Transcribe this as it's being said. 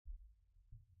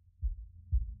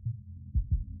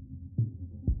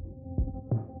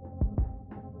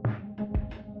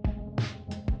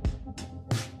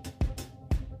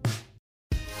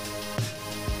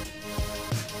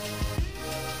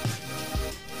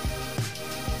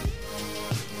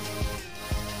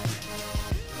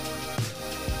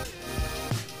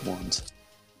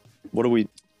what are we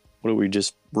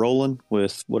just rolling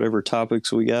with whatever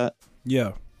topics we got?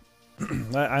 Yeah.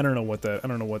 I don't know what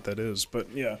that is,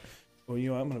 but yeah. Well,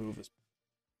 I'm gonna move this.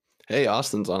 Hey,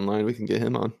 Austin's online. We can get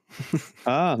him on.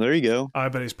 There you go. I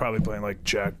bet he's probably playing like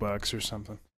Jackbox or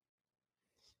something.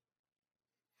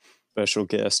 Special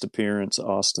guest appearance,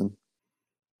 Austin.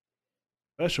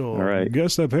 Special All right.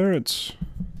 guest appearance.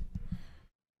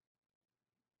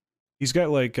 He's got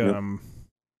like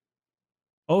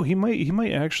Oh, he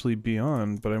might actually be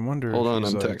on, but I wonder. Hold on,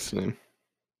 I'm like, texting him.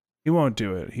 He won't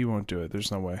do it.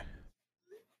 There's no way.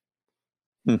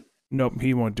 Nope,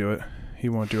 he won't do it.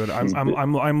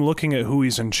 I'm looking at who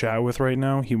he's in chat with right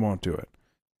now. He won't do it.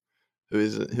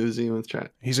 Who's he with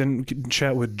chat? He's in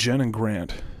chat with Jen and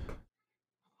Grant.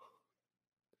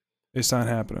 It's not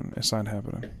happening.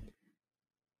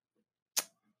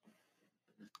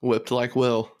 Whipped like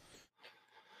Will.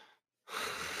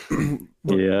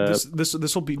 Yeah.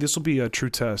 This will be a true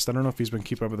test. I don't know if he's been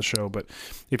keeping up with the show, but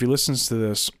if he listens to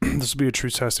this, this will be a true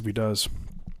test if he does,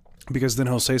 because then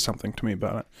he'll say something to me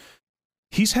about it.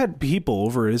 He's had people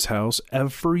over at his house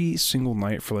every single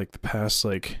night for like the past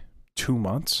 2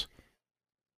 months.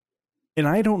 And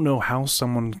I don't know how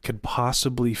someone could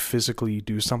possibly physically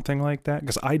do something like that,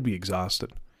 because I'd be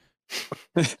exhausted.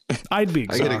 I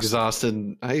get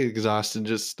exhausted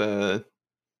just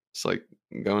like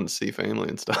going to see family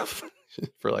and stuff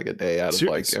for like a day out of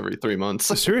like every 3 months.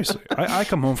 Seriously. I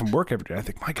come home from work every day. I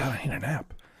think, my God, I need a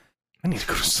nap. I need to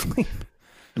go to sleep.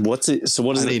 What's it? So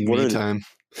what is it? What time?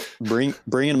 Bringing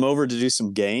him over to do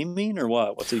some gaming or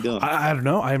what? What's he doing? I don't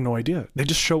know. I have no idea. They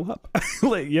just show up.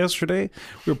 Like yesterday,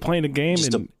 we were playing a game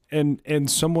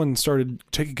and someone started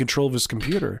taking control of his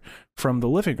computer from the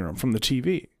living room, from the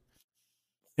TV.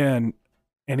 And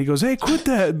he goes, "Hey, quit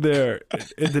that in there."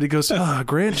 And then he goes,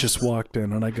 Grant just walked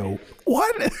in. And I go,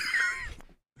 "What?"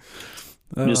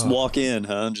 Just walk in,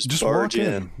 huh? Just barge walk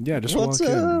in. Yeah, just walk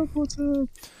in. What's up?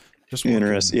 Just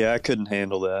interesting. Yeah, I couldn't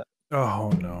handle that.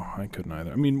 Oh no, I couldn't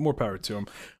either. I mean, more power to him.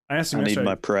 I asked him. I need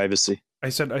my privacy. I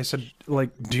said,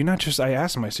 like, do you not just? I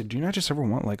asked him. I said, do you not just ever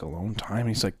want like alone time? And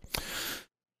he's like,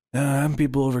 having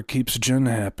people over keeps Jen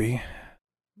happy.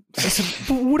 I said,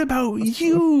 but what about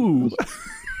you?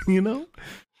 You know,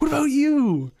 what about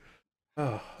you?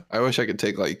 Oh, I wish I could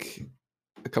take like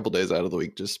a couple days out of the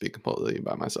week just to be completely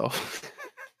by myself.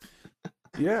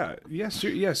 Yeah,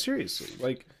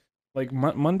 seriously, like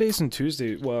Mondays and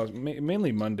Tuesdays. Well,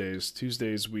 mainly Mondays.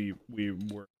 Tuesdays we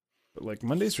work, but like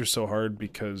Mondays are so hard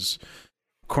because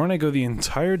Cora and I go the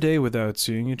entire day without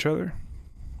seeing each other.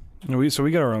 So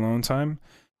we get our alone time,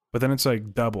 but then it's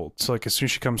like doubled. So like as soon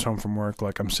as she comes home from work,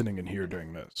 like I'm sitting in here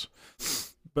doing this.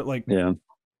 But like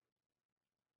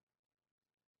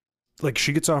like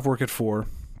she gets off work at 4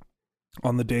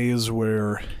 on the days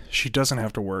where she doesn't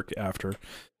have to work after.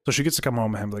 So she gets to come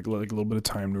home and have like a little bit of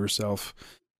time to herself.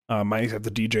 I have the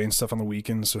DJ and stuff on the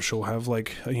weekends, so she'll have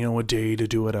like, a day to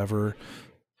do whatever.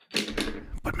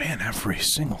 But man, every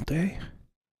single day.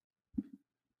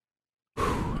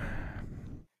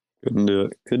 Couldn't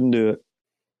do it.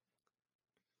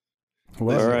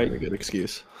 Well, all right. A good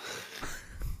excuse.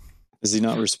 Is he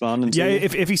not responding to you? you?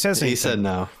 If he says anything. He said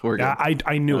no. We're good.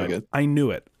 I knew it. Good. I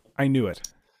knew it.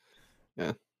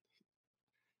 Yeah.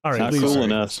 All right.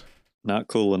 Not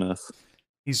cool enough.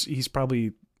 He's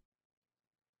probably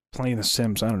playing The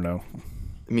Sims. I don't know.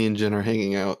 Me and Jen are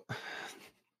hanging out.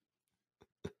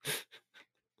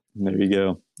 There you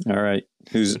go. All right.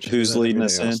 Who's leading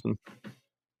us in? Austin.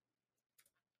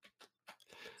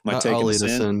 I'll lead us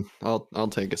in. I'll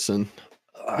take us in.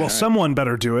 Well, someone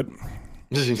better do it.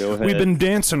 Go ahead. We've been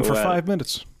dancing for 5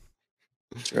 minutes.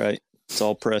 That's right. It's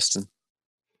all Preston.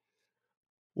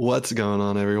 What's going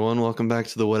on, everyone? Welcome back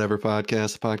to the Whatever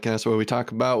Podcast, the podcast where we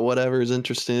talk about whatever is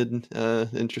interesting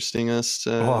us.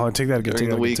 Take that again.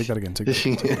 Take that again.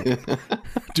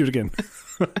 Do it again.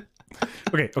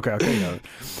 Okay.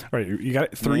 All right, you got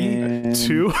it. 3,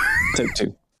 2. Take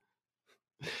 2.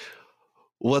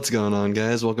 What's going on,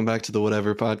 guys? Welcome back to the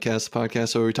Whatever Podcast, the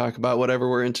podcast where we talk about whatever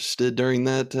we're interested during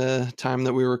that time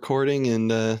that we're recording.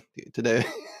 And today...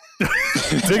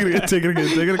 Take it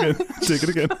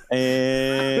again.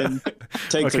 And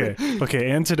take 3.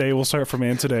 Okay, and today, we'll start from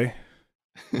and today.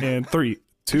 And 3,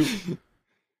 2.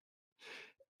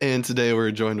 And today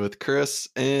we're joined with Chris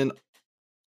and...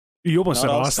 You almost said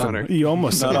Austin. You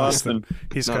almost said Austin.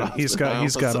 He's got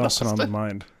Austin on the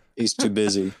mind. He's too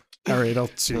busy. All right, I'll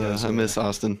see you guys. I miss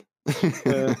Austin.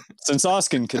 Since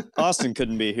Austin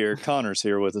couldn't be here, Connor's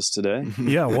here with us today.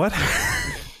 Yeah, what?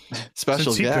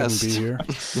 Special guest. Be here.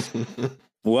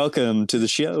 Welcome to the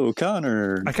show,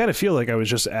 Connor. I kind of feel like I was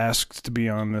just asked to be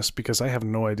on this because I have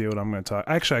no idea what I'm going to talk.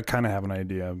 Actually, I kind of have an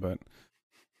idea, but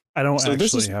I don't So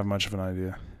actually have much of an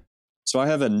idea. So I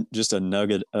have just a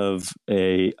nugget of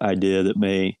a idea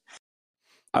that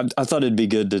I thought it'd be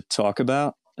good to talk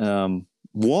about.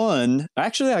 One,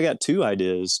 actually, I got two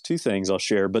ideas, two things I'll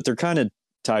share, but they're kind of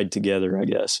tied together, I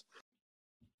guess.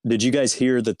 Did you guys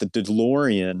hear that the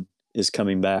DeLorean is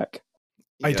coming back?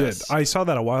 I did. I saw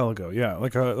that a while ago. Yeah,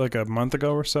 like a month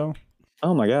ago or so.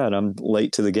 Oh my God, I'm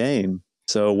late to the game.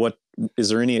 So what is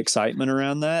there any excitement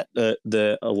around that?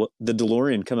 The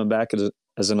DeLorean coming back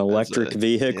as an electric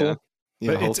vehicle?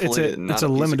 Yeah, but it's a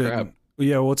limited.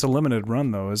 Yeah, well, it's a limited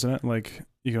run though, isn't it? Like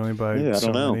you can only buy many of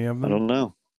them. I don't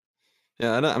know.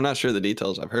 Yeah, I'm not sure the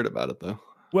details. I've heard about it though.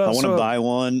 Well, I want to buy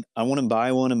one. I want to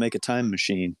buy one and make a time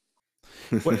machine.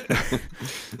 You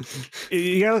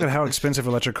gotta look at how expensive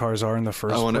electric cars are in the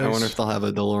first place. I wonder if they'll have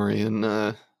a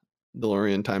DeLorean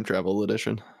time travel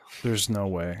edition. There's no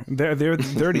way. They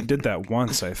already did that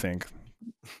once, I think.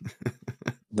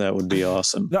 That would be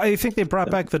awesome. I think they brought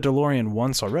back the DeLorean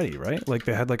once already, right? Like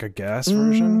they had like a gas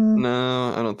version.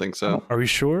 No, I don't think so. Are we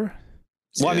sure?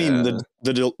 Well, I mean, the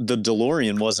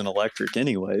DeLorean wasn't electric,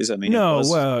 anyways. I mean, no.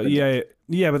 Well,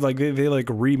 yeah, but like they like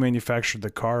remanufactured the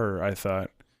car. I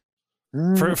thought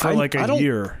for like a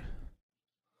year.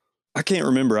 I can't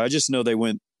remember. I just know they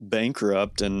went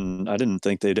bankrupt, and I didn't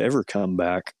think they'd ever come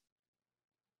back.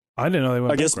 I didn't know they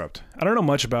went bankrupt. I don't know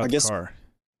much about the car.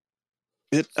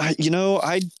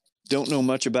 I don't know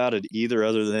much about it either,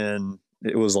 other than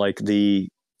it was like the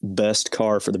best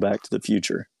car for the Back to the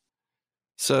Future.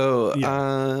 So, they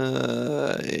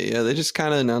just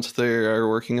kind of announced they are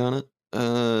working on it.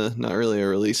 Not really a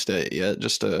release date yet,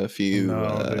 just a few.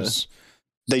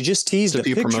 They just teased a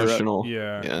few promotional.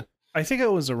 Yeah. I think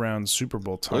it was around Super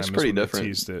Bowl time. Looks pretty different.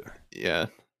 Teased it. Yeah.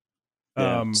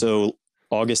 So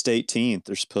August 18th,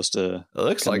 they're supposed to. It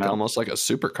looks like almost like a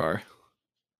supercar.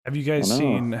 Have you guys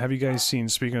seen?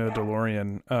 Speaking of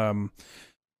DeLorean,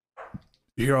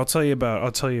 here I'll tell you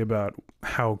about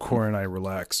how Cora and I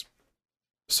relax.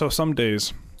 So some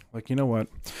days, like, you know what,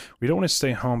 we don't want to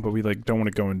stay home, but we like don't want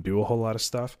to go and do a whole lot of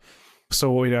stuff.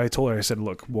 So I told her, I said,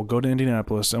 look, we'll go to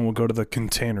Indianapolis and we'll go to the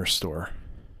Container Store.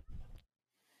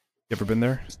 You ever been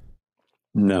there?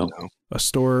 No. A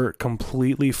store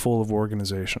completely full of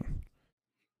organization.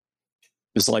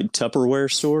 It's like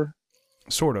Tupperware store.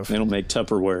 Sort of. They don't make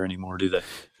Tupperware anymore, do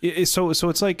they? So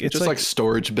it's like just like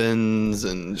storage bins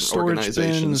and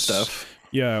organization stuff.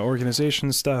 Yeah,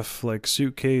 organization stuff like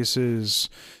suitcases.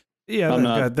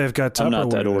 Yeah, they've got Tupperware. I'm not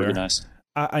that organized.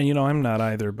 I'm not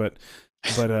either, but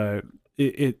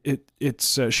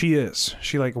it's she is.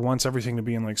 She like wants everything to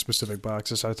be in like specific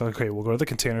boxes. So I thought, okay, we'll go to the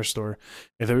Container Store,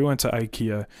 and then we went to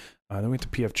IKEA. Then we went to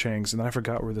P.F. Chang's, and then I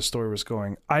forgot where the story was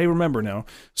going. I remember now.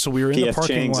 So we were in the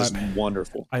parking lot. Is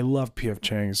wonderful. I love P.F.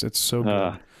 Chang's. It's so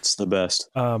good. It's the best.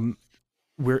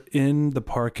 We're in the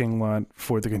parking lot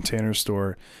for the Container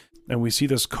Store, and we see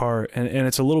this car, and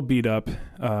it's a little beat up.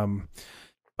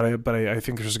 But I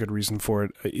think there's a good reason for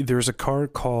it. There's a car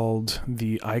called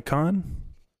the Icon.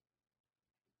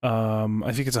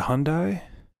 I think it's a Hyundai.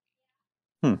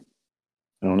 I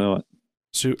don't know it.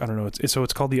 So I don't know.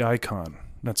 It's called the Icon.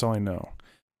 That's all I know.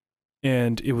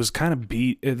 And it was kind of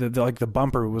beat. Like the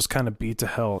bumper was kind of beat to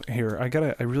hell. Here, I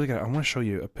want to show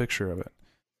you a picture of it.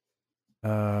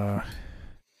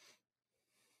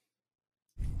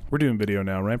 We're doing video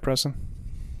now, right, Preston?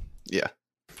 Yeah.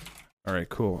 All right,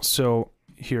 cool. So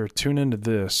here, tune into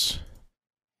this.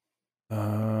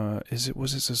 Hold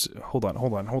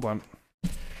on.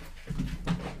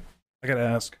 I gotta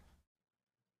ask.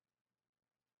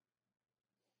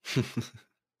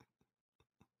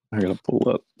 I gotta pull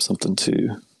up something too.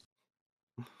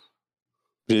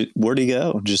 Where'd he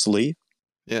go? Just leave?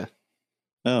 Yeah.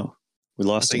 Oh, we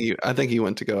lost him. I think he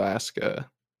went to go ask.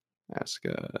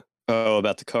 Oh,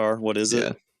 about the car. What is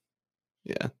it?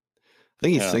 Yeah. I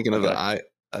think he's thinking of I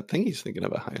think he's thinking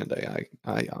of a Hyundai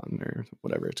Ion or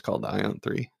whatever it's called, the Ion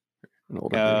 3. An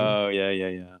older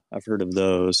version. Yeah. I've heard of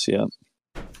those. Yeah.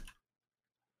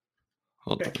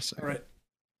 Hold on a second. All right.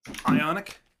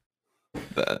 Ioniq?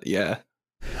 Yeah.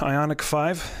 Ioniq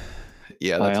 5?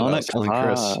 Yeah, that's what I was telling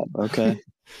Chris. Okay.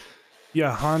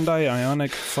 Yeah, Hyundai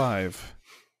Ioniq 5.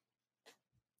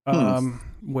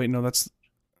 Wait, no, it's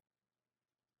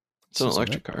an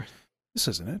electric car. This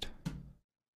isn't it.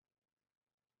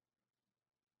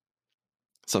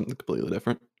 Something completely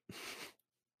different.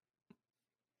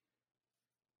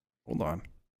 Hold on.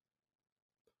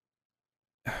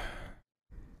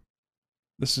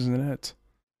 This isn't it.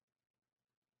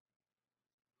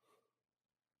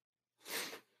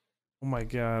 Oh my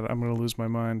god, I'm gonna lose my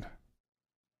mind.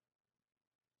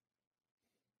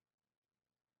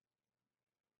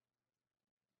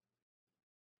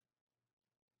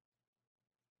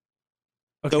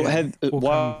 Okay.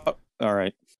 All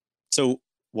right. So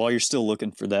while you're still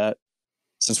looking for that,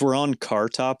 since we're on car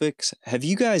topics, have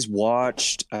you guys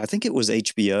watched, I think it was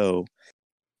HBO,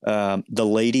 The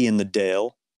Lady in the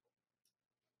Dale?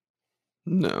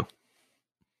 No.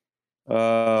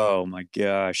 Oh my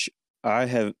gosh.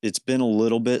 It's been a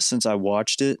little bit since I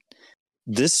watched it.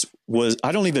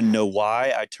 I don't even know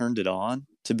why I turned it on,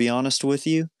 to be honest with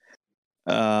you.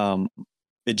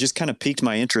 It just kind of piqued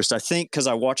my interest. I think because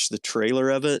I watched the trailer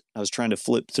of it, I was trying to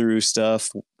flip through stuff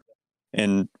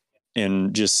and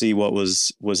just see what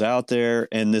was out there.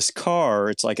 And this car,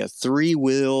 it's like a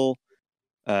 3-wheel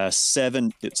this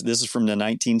is from the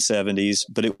 1970s,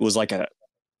 but it was like a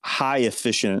high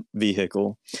efficient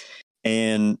vehicle,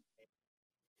 and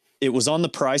it was on The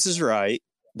Price is Right.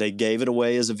 They gave it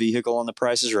away as a vehicle on The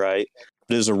Price is Right.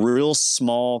 But it was a real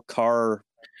small car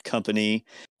company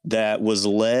that was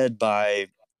led by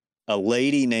a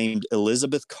lady named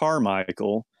Elizabeth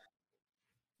Carmichael,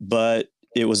 but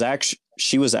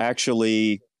she was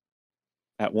actually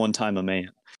at one time a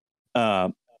man.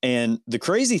 And the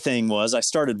crazy thing was, I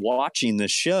started watching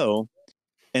this show,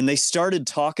 and they started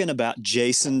talking about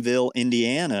Jasonville,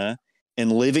 Indiana,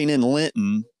 and living in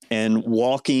Linton and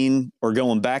walking or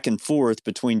going back and forth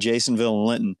between Jasonville and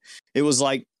Linton. It was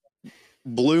like,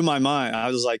 blew my mind. I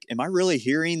was like, am I really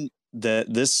hearing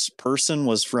that this person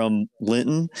was from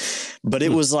Linton? But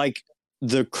it was like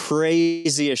the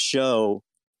craziest show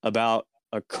about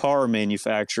a car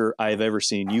manufacturer I've ever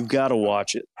seen. You've got to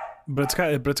watch it. But it's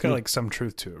got like some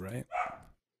truth to it, right?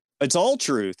 It's all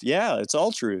truth. Yeah, it's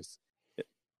all truth.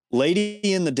 Lady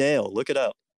in the Dale, look it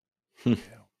up.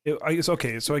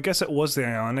 Okay, so I guess it was the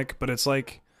Ioniq, but it's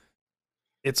like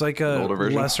a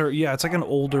lesser, it's like an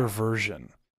older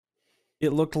version.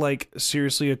 It looked like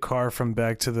seriously a car from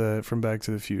Back to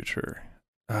the Future.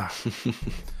 Nice.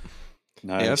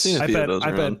 Yeah, I've seen a few of those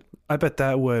around. I bet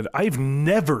that would. I've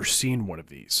never seen one of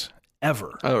these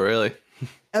ever. Oh, really?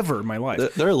 Ever in my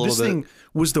life. They're a little this bit. Thing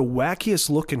was the wackiest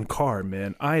looking car,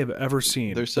 man, I have ever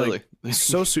seen. They're silly. Like,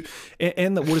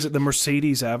 and what is it? The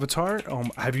Mercedes Avatar?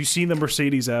 Have you seen the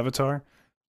Mercedes Avatar?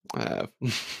 I have.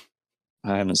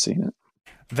 I haven't seen it.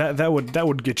 That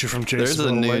would get you from Jason. There's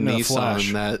a new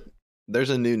Nissan there's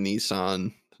a new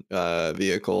Nissan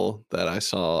vehicle that I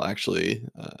saw actually.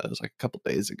 It was like a couple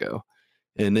days ago,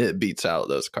 and it beats out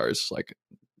those cars like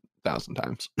 1,000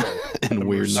 times in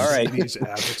weirdness. All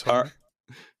right.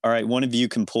 All right, one of you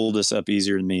can pull this up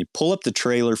easier than me. Pull up the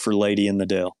trailer for Lady in the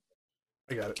Dale.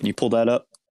 I got it. Can you pull that up?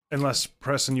 Unless,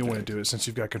 Preston, you want to do it since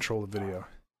you've got control of the video.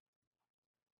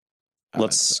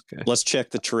 Let's check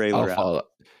the trailer out.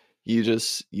 You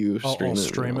stream I'll it.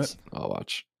 Stream it. I'll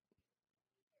watch.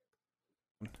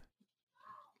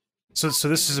 So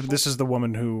this is the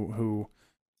woman who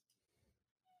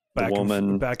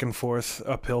back and forth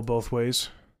uphill both ways.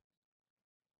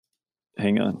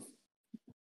 Hang on.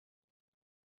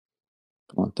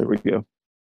 Come on, there we go.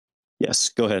 Yes,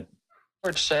 go ahead.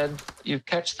 George said, you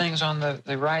catch things on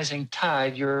the rising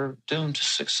tide, you're doomed to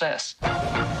success.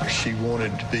 She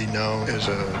wanted to be known as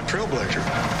a trailblazer.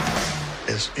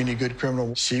 As any good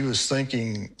criminal, she was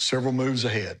thinking several moves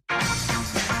ahead.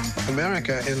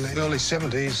 America in the early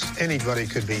 70s, anybody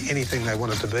could be anything they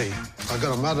wanted to be. I've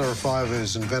got a mother of 5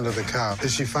 who's invented a car.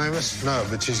 Is she famous? No,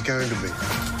 but she's going to be.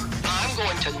 I'm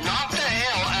going to knock the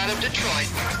hell out of Detroit.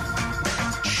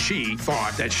 She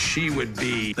thought that she would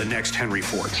be the next Henry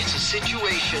Ford. It's a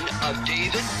situation of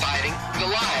David fighting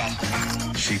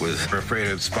Goliath. She was afraid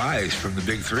of spies from the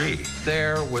Big Three.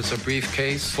 There was a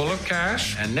briefcase full of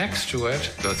cash, and next to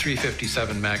it, the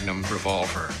 .357 Magnum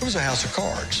revolver. It was a house of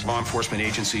cards. Law enforcement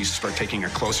agencies started taking a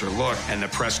closer look, and the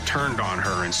press turned on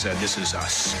her and said, this is a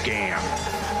scam.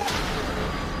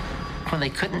 When they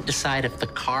couldn't decide if the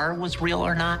car was real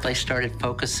or not, they started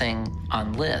focusing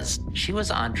on Liz. She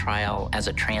was on trial as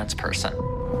a trans person.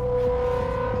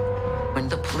 When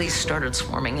the police started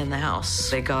swarming in the house,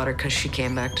 they got her because she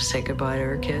came back to say goodbye to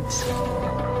her kids.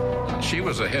 She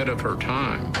was ahead of her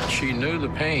time. She knew the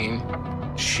pain.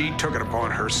 She took it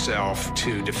upon herself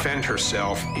to defend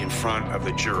herself in front of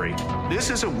the jury. This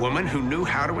is a woman who knew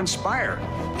how to inspire.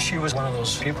 She was one of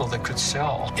those people that could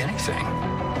sell anything.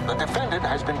 The defendant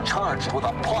has been charged with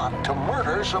a plot to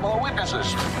murder several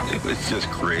witnesses. It was just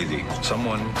crazy.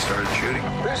 Someone started shooting.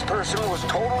 This person was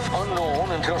totally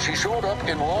unknown until she showed up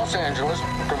in Los Angeles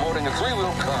promoting a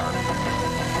 3-wheel car.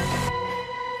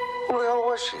 Who the hell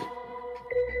was she?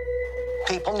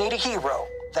 People need a hero.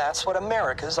 That's what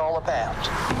America's all about.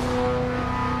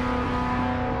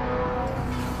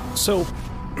 So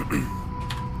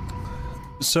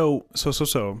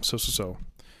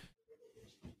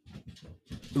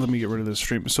let me get rid of this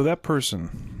stream. So that person,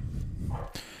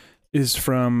 is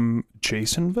from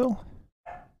Jasonville?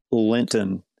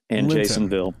 Linton and Linton.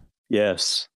 Jasonville.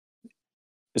 Yes.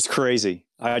 It's crazy.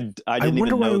 I didn't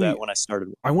even know that when I started.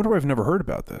 I wonder why I've never heard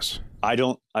about this. I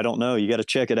don't know. You got to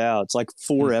check it out. It's like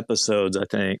 4 episodes, I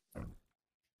think.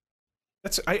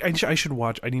 I should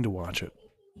watch. I need to watch it.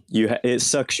 It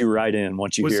sucks you right in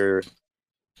once you hear.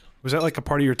 Was that like a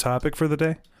part of your topic for the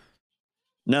day?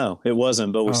 No, it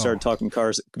wasn't. But we started talking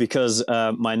cars because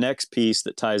my next piece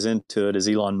that ties into it is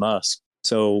Elon Musk.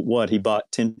 So what? He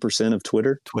bought 10% of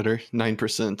Twitter.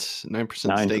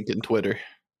 9% stake in Twitter.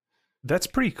 That's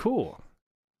pretty cool.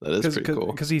 That is pretty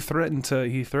cool. Because he threatened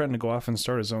to go off and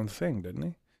start his own thing, didn't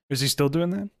he? Is he still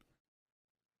doing that?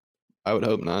 I would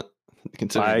hope not.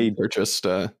 Considering he purchased,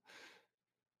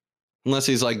 unless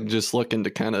he's like just looking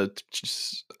to kind of.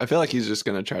 I feel like he's just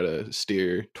going to try to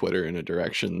steer Twitter in a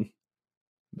direction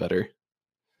better.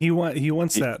 He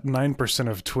wants that 9%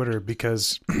 of Twitter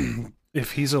because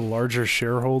if he's a larger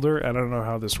shareholder, I don't know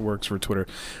how this works for Twitter,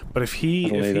 but if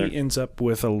he ends up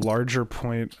with a larger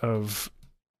point of,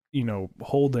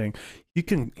 holding, he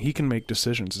can make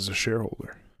decisions as a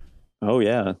shareholder. Oh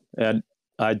yeah, and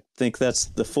I think that's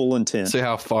the full intent. See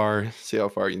how far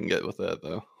you can get with that,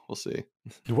 though. We'll see.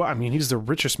 Well, I mean, he's the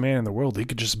richest man in the world. He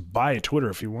could just buy Twitter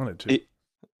if he wanted to.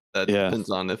 That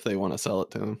depends on if they want to sell it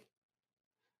to him.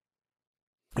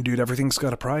 Dude, everything's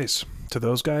got a price. To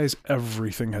those guys,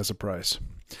 everything has a price.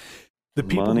 The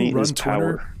people Money who run is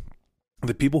Twitter, power.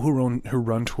 the people who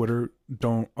run Twitter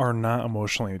are not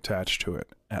emotionally attached to it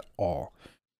at all.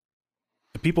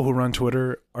 The people who run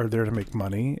Twitter are there to make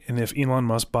money, and if Elon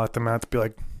Musk bought them out, to be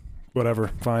like, whatever,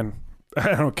 fine,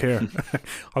 I don't care.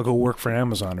 I'll go work for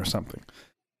Amazon or something.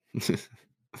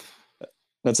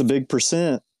 That's a big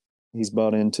percent he's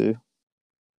bought into.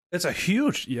 It's a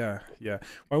huge, yeah. Well,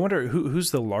 I wonder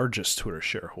who's the largest Twitter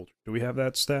shareholder. Do we have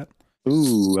that stat?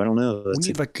 Ooh, I don't know. That's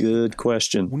a good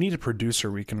question. We need a producer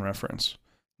we can reference.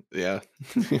 Yeah.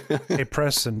 Hey,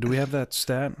 Preston, do we have that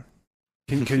stat?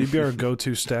 Can you be our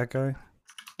go-to stat guy?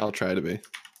 I'll try to be.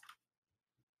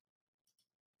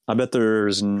 I bet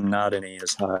there's not any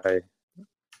as high.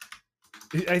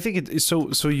 I think it is so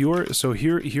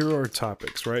here are our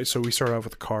topics, right? So we start off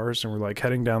with cars and we're like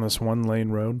heading down this one lane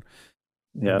road.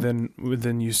 Yeah.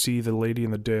 Then you see The Lady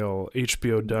in the Dale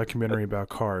HBO documentary about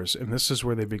cars, and this is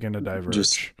where they begin to diverge.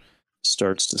 Just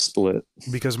starts to split.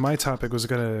 Because my topic was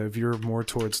gonna veer more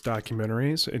towards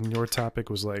documentaries, and your topic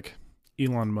was like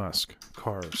Elon Musk,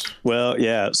 cars. Well,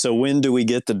 yeah. So when do we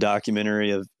get the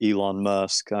documentary of Elon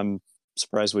Musk? I'm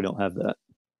surprised we don't have that.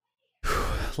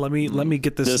 Let me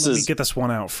get this. Let me get this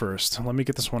one out first. And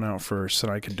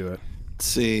I can do it. Let's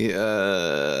see.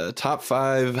 Top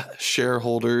 5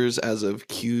 shareholders as of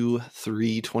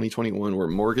Q3 2021 were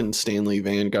Morgan Stanley,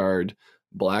 Vanguard,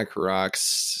 BlackRock,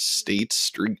 State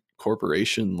Street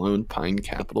Corporation, Lone Pine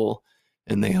Capital,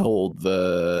 and they hold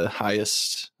the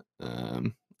highest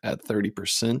at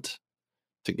 30%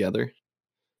 together.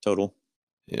 Total.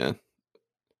 Yeah.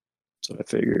 That's what I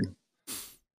figured.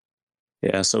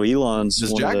 Yeah, so Elon's.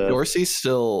 Does Jack Dorsey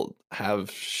still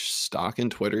have stock in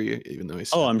Twitter, even though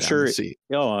he's? Oh, I'm sure.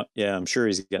 Oh, yeah, I'm sure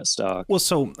he's got stock. Well,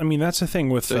 so I mean, that's the thing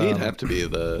with. So he'd have to be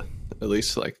at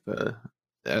least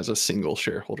as a single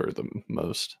shareholder the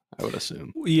most, I would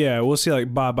assume. Yeah, we'll see.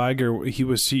 Like Bob Iger, he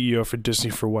was CEO for Disney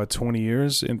for what, 20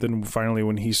 years, and then finally,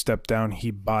 when he stepped down,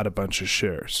 he bought a bunch of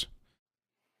shares.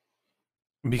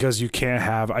 Because you can't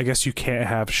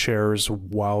have shares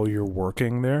while you're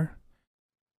working there.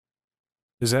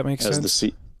 Does that make sense?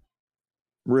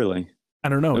 Really? I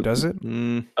don't know. Does it?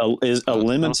 Is a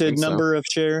limited number of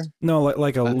share? No,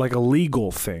 like a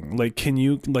legal thing. Like, can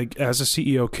you as a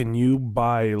CEO, can you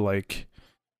buy like?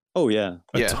 Oh yeah,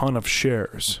 a ton of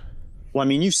shares. Well, I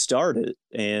mean, you start it,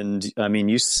 and I mean,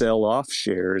 you sell off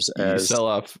shares as you sell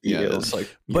off. Yeah, it's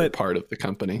like you're part of the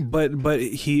company. But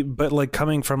like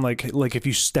coming from like if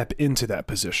you step into that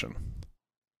position,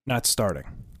 not starting.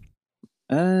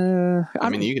 I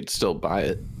mean, you could still buy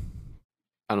it.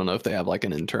 I don't know if they have like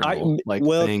an internal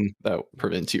thing that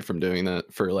prevents you from doing that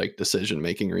for like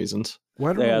decision-making reasons.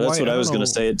 That's what I was going to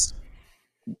say. It's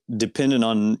dependent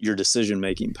on your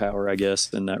decision-making power, I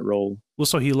guess, in that role. Well,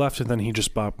 so he left and then he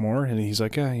just bought more, and he's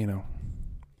like, I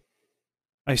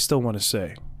still want to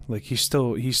say, like, he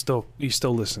still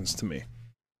listens to me.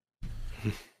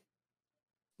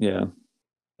 Yeah.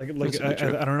 I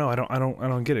don't know. I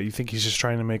don't get it. You think he's just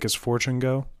trying to make his fortune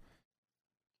go?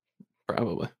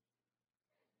 Probably.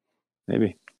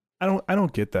 Maybe. I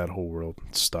don't get that whole world.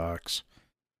 Stonks,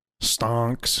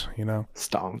 Stonks.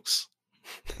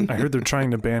 I heard they're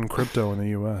trying to ban crypto in the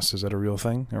US. Is that a real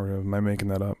thing, or am I making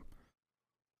that up?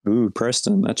 Ooh,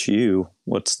 Preston, that's you.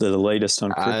 What's the latest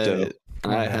on crypto?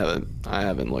 I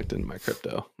haven't looked into my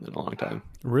crypto in a long time.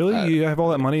 Really? You have all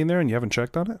that money in there and you haven't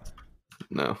checked on it?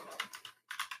 No.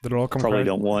 Did it all come? Probably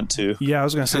don't want to. Yeah, I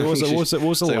was gonna say, what was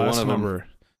the last number?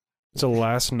 What's the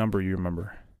last number you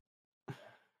remember?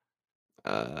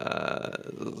 The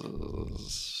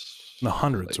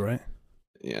hundreds, right?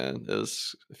 Yeah, it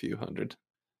was a few hundred.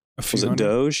 Was it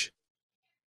Doge?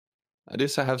 I do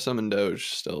have some in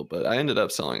Doge still, but I ended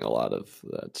up selling a lot of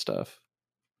that stuff.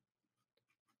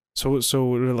 So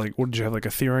like, what did you have? Like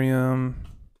Ethereum?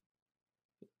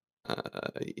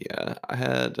 Yeah, I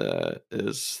had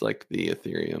is like the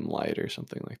Ethereum Lite or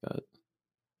something like that.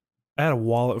 I had a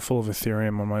wallet full of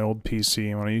Ethereum on my old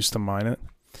PC when I used to mine it.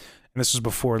 And this was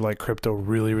before like crypto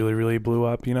really, really, really blew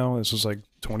up, you know? This was like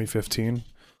 2015,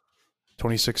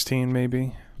 2016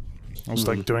 maybe. I was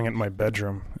like doing it in my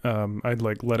bedroom. I'd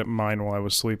like let it mine while I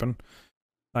was sleeping.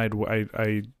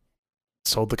 I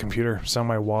sold the computer. So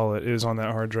my wallet is on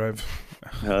that hard drive.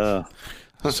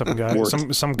 Some guy,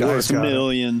 some guys got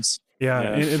millions. It. Yeah,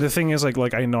 and the thing is,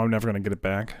 like I know I'm never gonna get it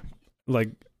back,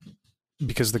 like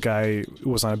because the guy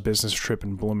was on a business trip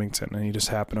in Bloomington and he just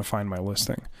happened to find my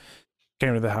listing.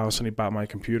 Came to the house and he bought my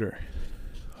computer.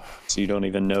 So you don't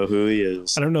even know who he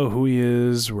is. I don't know who he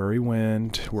is, where he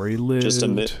went, where he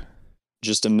lived.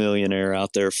 Just a millionaire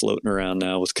out there floating around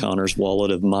now with Connor's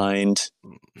wallet of mined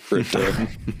crypto.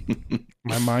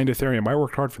 My mined Ethereum. I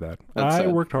worked hard for that. I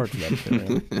worked hard for that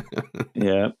Ethereum.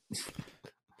 Yeah.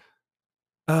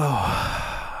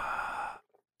 Oh,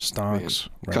 stonks.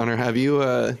 Right. Connor, have you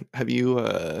how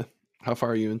far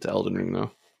are you into Elden Ring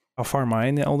now? How far am I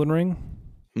in the Elden Ring?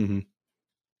 Mm-hmm.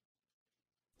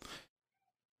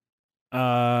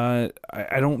 I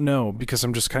don't know because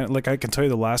I'm just kind of like, I can tell you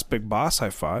the last big boss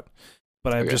I fought,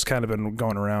 but I've just kind of been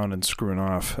going around and screwing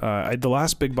off. The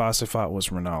last big boss I fought was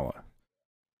Renala.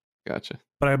 Gotcha.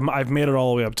 But I've made it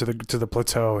all the way up to the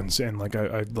plateau and like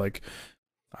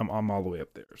I'm all the way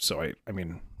up there. So I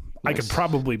mean, nice. I could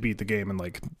probably beat the game in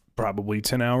like probably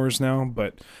 10 hours now,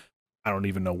 but I don't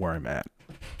even know where I'm at.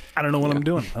 I don't know what I'm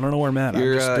doing. I don't know where I'm at.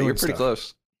 You're pretty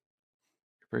close.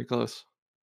 You're pretty close.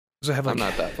 I'm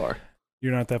not that far.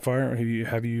 You're not that far?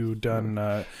 Have you done...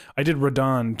 I did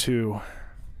Radon, too.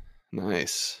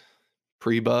 Nice.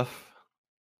 Pre-buff?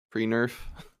 Pre-nerf?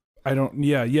 I don't...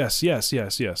 Yeah, yes.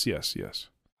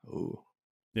 Ooh.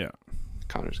 Yeah.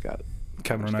 Connor's got it.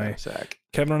 Kevin and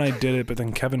I did it, but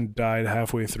then Kevin died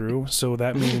halfway through, so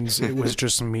that means it was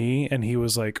just me, and he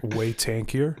was, like, way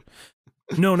tankier.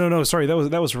 No, sorry, that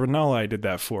was Renala I did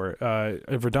that for.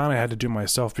 Radon I had to do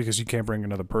myself because you can't bring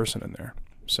another person in there.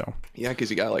 So yeah, because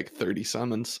you got like 30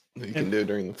 summons that you can do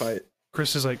during the fight.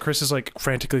 Chris is like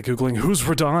frantically googling who's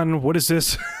Radon. What is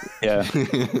this? Yeah.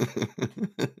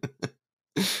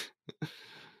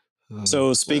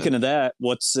 So speaking of that,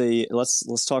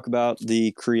 let's talk about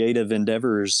the creative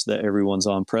endeavors that everyone's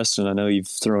on. Preston, I know you've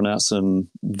thrown out some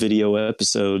video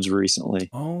episodes recently.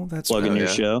 Oh, that's plugging your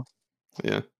show.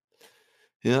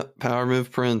 Yeah, Power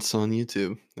Move Prince on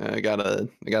YouTube. I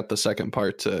got the second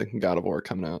part to God of War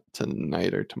coming out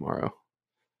tonight or tomorrow.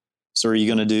 So are you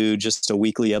going to do just a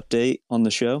weekly update on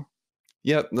the show?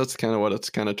 Yep, that's kind of what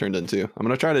it's kind of turned into. I'm going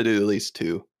to try to do at least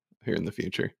 2 here in the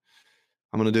future.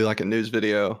 I'm going to do like a news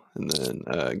video and then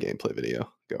a gameplay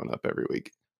video going up every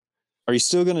week. Are you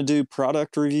still going to do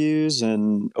product reviews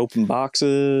and open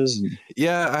boxes?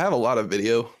 Yeah, I have a lot of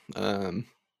video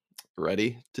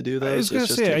ready to do those. It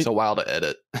just takes a while to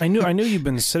edit. I knew you've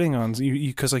been sitting on you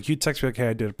because like you text me like, hey,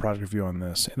 I did a product review on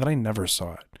this, and then I never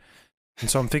saw it, and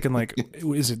so I'm thinking like,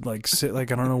 is it like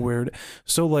I don't know where.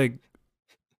 So like,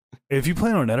 if you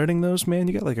plan on editing those, man,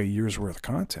 you got like a year's worth of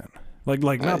content.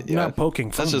 Not poking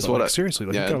fun. That's just what seriously,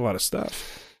 like you got a lot of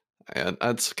stuff. And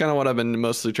that's kind of what I've been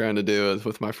mostly trying to do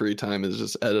with my free time is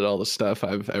just edit all the stuff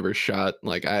I've ever shot.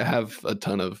 Like I have a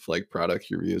ton of like product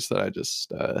reviews that I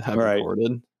just have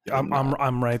recorded.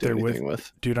 I'm right there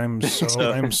with dude. I'm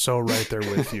so right there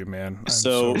with you, man.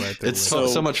 So right there. It's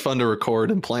so much fun to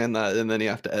record and plan that, and then you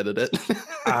have to edit it.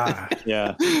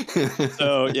 Yeah.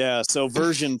 So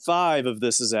version 5 of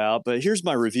this is out, but here's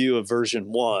my review of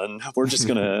version 1. We're just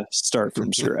gonna start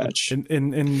from scratch.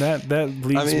 And that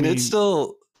leads. I mean, it's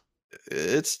still.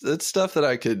 It's stuff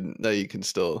that you can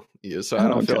still use. So I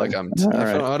don't feel like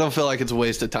I don't feel like it's a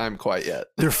waste of time quite yet.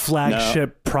 They're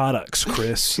flagship products,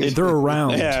 Chris. They're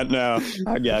around. Yeah, no,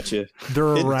 I got you. They're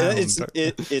around.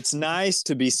 It's nice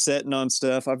to be sitting on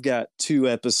stuff. I've got 2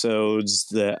 episodes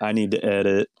that I need to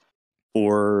edit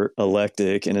for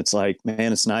Electic, and it's like,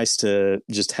 man, it's nice to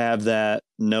just have that,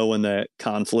 knowing that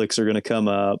conflicts are going to come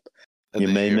up. And you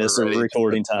may miss a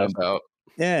recording time.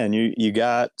 Yeah, and you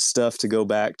got stuff to go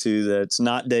back to that's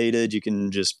not dated. You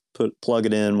can just plug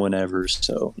it in whenever.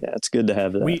 So yeah, it's good to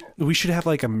have that. We should have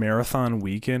like a marathon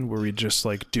weekend where we just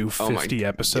like do 50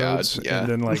 episodes and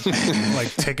then like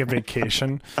take a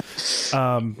vacation.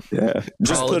 Yeah,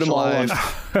 just put them all on.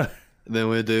 Then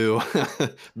we do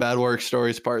Bad Work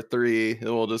Stories Part 3, and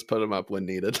we'll just put them up when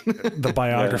needed. The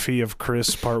biography of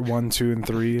Chris Part 1, 2, and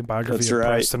 3. Biography of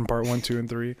Preston Part 1, 2, and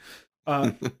 3.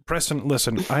 Preston,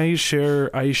 listen, I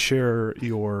share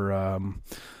your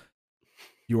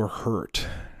hurt,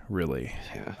 really,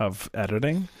 of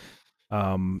editing,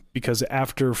 because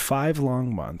after 5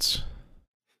 long months,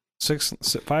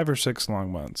 5 or 6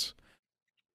 long months,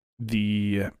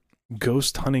 the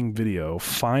ghost hunting video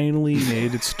finally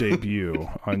made its debut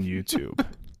on YouTube.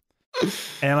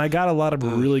 And I got a lot of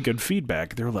really good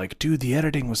feedback. They were like, dude, the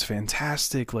editing was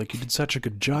fantastic. Like, you did such a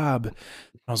good job.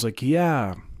 I was like,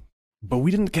 yeah, but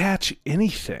we didn't catch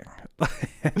anything.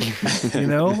 You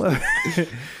know?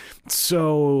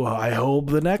 So I hope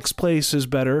the next place is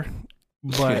better.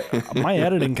 But my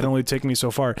editing can only take me so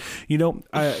far. You know,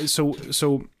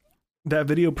 so that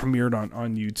video premiered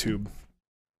on YouTube.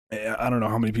 I don't know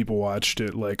how many people watched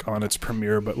it like on its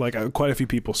premiere, but like quite a few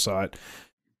people saw it.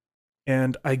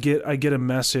 And I get a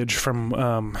message from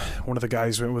one of the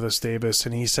guys who went with us, Davis,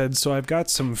 and he said, "So I've got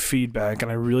some feedback,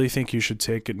 and I really think you should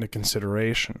take it into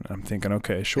consideration." I'm thinking,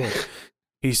 okay, sure.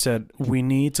 He said, "We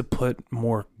need to put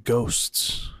more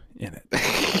ghosts in it."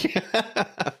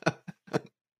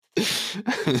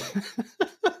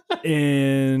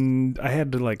 And I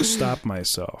had to like stop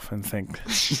myself and think,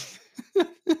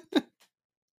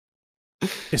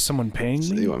 is someone paying me?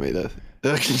 So you want me to?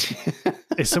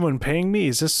 Is someone paying me?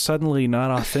 Is this suddenly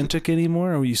not authentic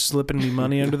anymore? Are you slipping me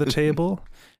money under the table?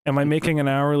 Am I making an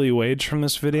hourly wage from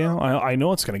this video? I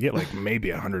know it's going to get like maybe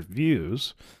 100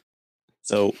 views.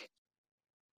 So,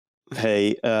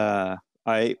 hey,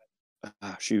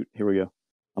 shoot, here we go.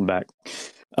 I'm back.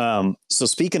 So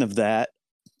speaking of that,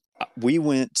 we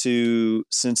went to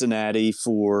Cincinnati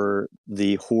for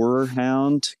the Horror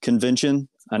Hound convention.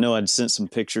 I know I'd sent some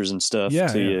pictures and stuff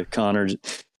to you, Connor.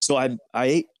 So I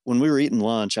ate, when we were eating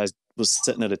lunch, I was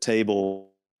sitting at a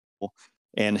table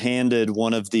and handed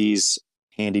one of these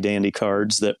handy dandy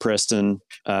cards that Preston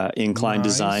Incline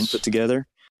Design put together,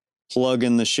 plug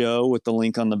in the show with the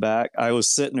link on the back. I was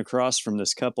sitting across from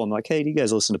this couple. I'm like, hey, do you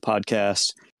guys listen to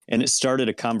podcasts? And it started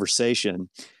a conversation.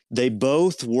 They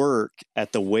both work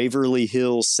at the Waverly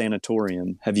Hills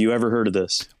Sanatorium. Have you ever heard of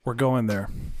this? We're going there.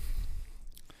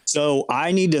 So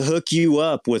I need to hook you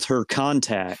up with her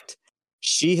contact.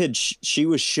 She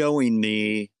was showing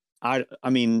me, I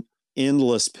mean,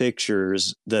 endless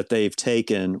pictures that they've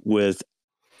taken with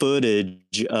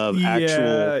footage of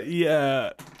actual.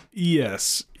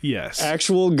 Yes.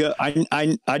 Actual.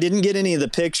 I didn't get any of the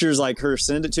pictures like her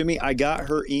send it to me. I got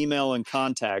her email and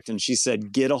contact, and she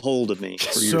said, "Get a hold of me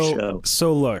for your show."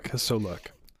 So look.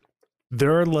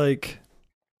 There are like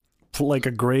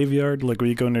a graveyard, like where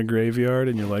you go in a graveyard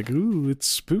and you're like, ooh, it's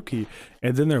spooky.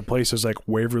 And then there are places like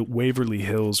Waverly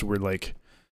Hills where like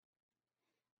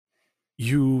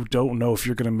you don't know if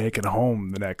you're going to make it home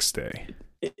the next day.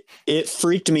 It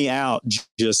freaked me out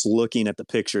just looking at the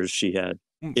pictures she had.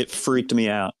 It freaked me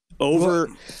out over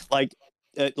like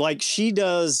she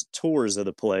does tours of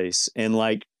the place, and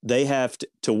like they have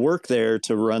to work there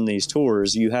to run these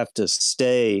tours. You have to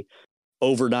stay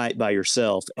overnight by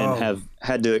yourself and have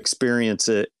had to experience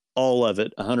it, all of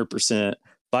it, 100%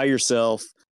 by yourself,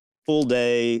 full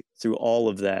day through all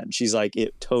of that. And she's like,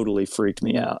 it totally freaked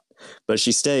me out, but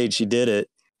she stayed, she did it,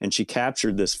 and she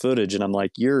captured this footage. And I'm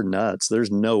like, you're nuts.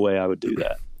 There's no way I would do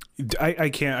that. I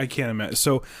can't imagine.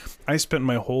 So I spent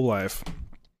my whole life,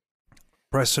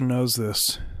 Preston knows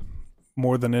this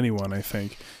more than anyone, I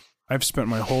think. I've spent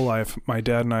my whole life, my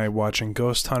dad and I, watching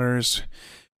Ghost Hunters,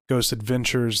 Ghost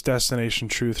Adventures, Destination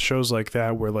Truth, shows like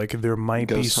that where like there might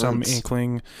be some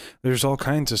inkling. There's all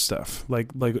kinds of stuff. Like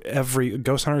every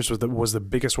Ghost Hunters was the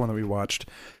biggest one that we watched.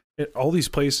 All these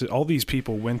places, all these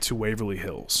people went to Waverly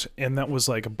Hills, and that was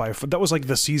like that was like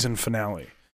the season finale.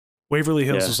 Waverly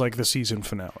Hills was like the season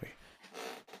finale,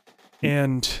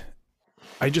 and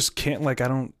I just can't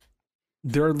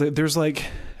there's like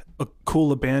a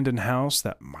cool abandoned house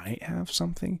that might have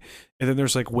something, and then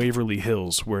there's like Waverly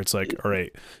Hills where it's like, all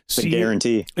right, it's a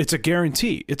guarantee. It's a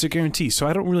guarantee. So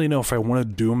I don't really know if I want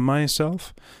to do them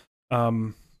myself.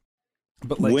 But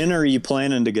like, when are you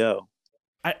planning to go?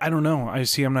 I don't know.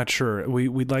 I'm not sure.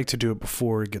 We'd like to do it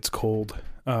before it gets cold,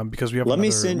 because we have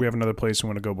another place we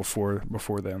want to go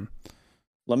before then.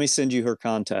 Let me send you her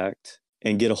contact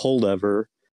and get a hold of her.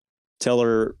 Tell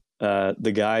her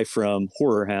the guy from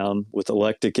Horror Hound with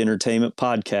Electric Entertainment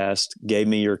Podcast gave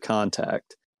me your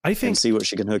contact. I think, and see what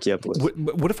she can hook you up with.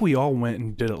 What if we all went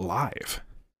and did it live?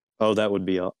 Oh, that would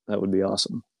be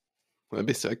awesome. That'd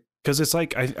be sick. Because it's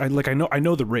like I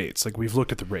know the rates. Like we've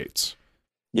looked at the rates.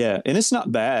 Yeah, and it's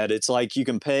not bad. It's like you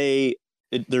can pay.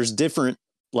 There's different.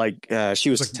 Like she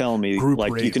was telling me,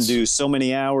 like rates. You can do so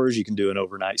many hours. You can do an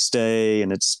overnight stay,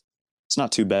 and it's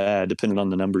not too bad depending on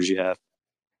the numbers you have.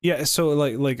 Yeah, so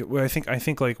like I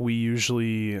think like we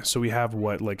usually we have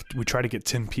we try to get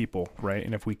 10 people, right?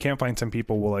 And if we can't find 10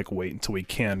 people, we'll like wait until we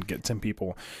can get 10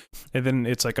 people, and then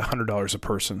it's like $100 a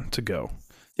person to go.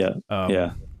 Yeah,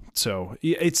 yeah. So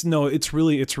it's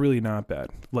really not bad.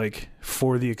 Like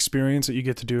for the experience that you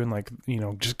get to do, and like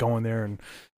just going there and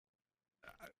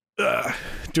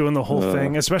doing the whole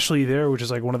thing, especially there, which is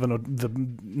like one of the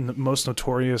most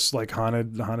notorious like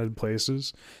haunted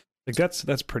places. Like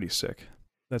that's pretty sick.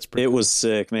 It was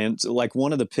sick, man. Like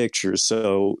one of the pictures,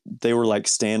 so they were like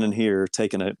standing here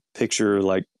taking a picture,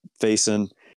 like facing,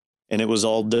 and it was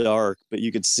all dark, but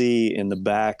you could see in the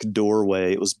back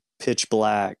doorway, it was pitch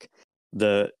black.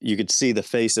 You could see the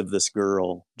face of this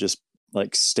girl just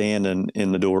like standing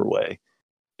in the doorway,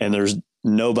 and there's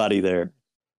nobody there.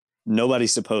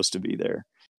 Nobody's supposed to be there.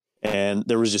 And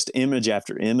there was just image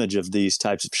after image of these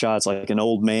types of shots, like an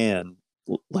old man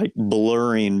like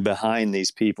blurring behind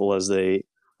these people as they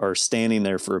are standing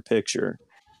there for a picture.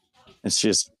 It's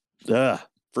just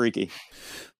freaky.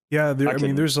 Yeah, I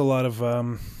mean there's a lot of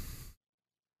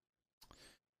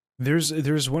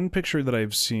there's one picture that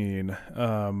I've seen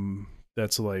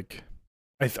that's like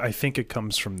I think it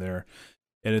comes from there,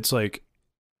 and it's like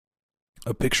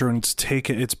a picture, and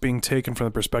it's being taken from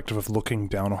the perspective of looking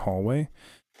down a hallway,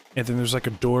 and then there's like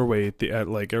a doorway at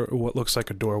what looks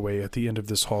like a doorway at the end of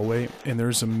this hallway, and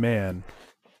there's a man,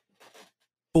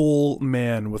 full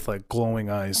man with like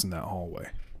glowing eyes in that hallway.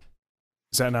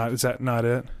 Is that not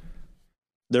it?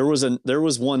 There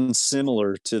was one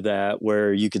similar to that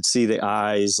where you could see the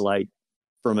eyes like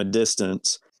from a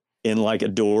distance in like a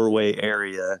doorway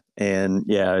area, and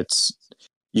yeah,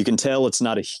 you can tell it's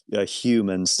not a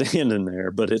human standing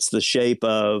there, but it's the shape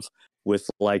of with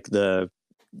like the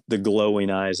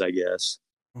glowing eyes, I guess.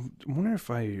 I wonder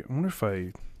if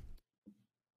I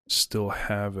still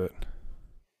have it.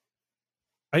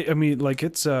 I mean, like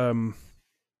it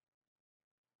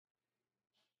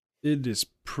is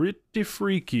pretty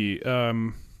freaky.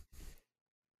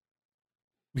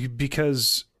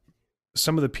 Because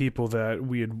some of the people that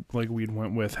we'd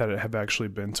went with have actually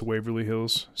been to Waverly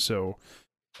Hills, so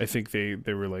I think they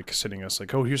were like sending us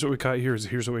like, oh, here's what we caught here.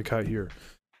 Here's what we caught here.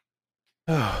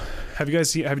 Oh, have you guys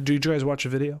seen? Did you guys watch a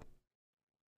video?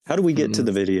 How do we get to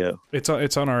the video? It's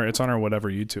on our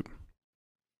whatever YouTube.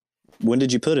 When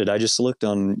did you put it? I just looked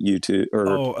on YouTube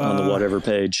or on the whatever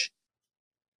page.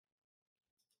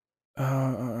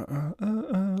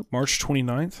 March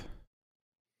 29th.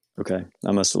 Okay,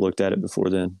 I must have looked at it before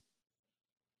then.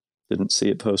 Didn't see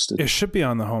it posted. It should be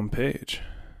on the home page.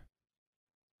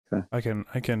 Okay. I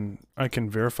can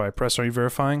verify. Press, are you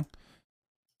verifying?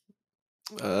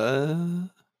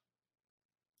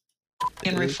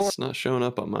 It's not showing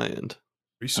up on my end.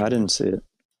 I didn't see it.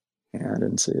 Yeah, I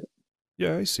didn't see it.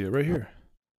 Yeah, I see it right here.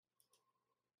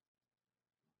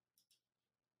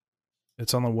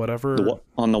 It's on the whatever.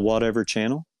 On the whatever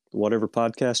channel, the whatever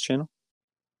podcast channel.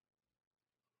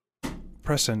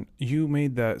 Preston, you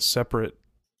made that separate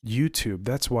YouTube.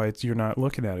 That's why you're not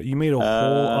looking at it. You made a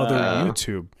whole other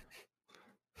YouTube.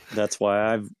 That's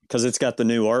why because it's got the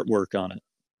new artwork on it.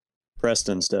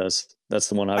 Preston's does. That's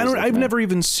the one I've never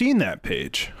even seen that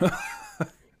page.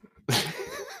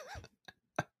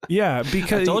 Yeah,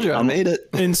 because I told you I made it.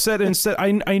 Instead,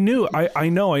 I know,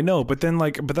 but then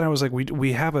I was like,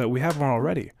 we have one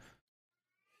already.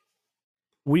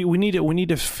 We need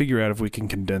to figure out if we can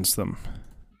condense them.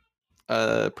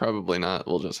 Probably not.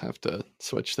 We'll just have to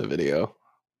switch the video.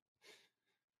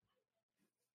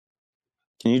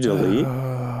 Can you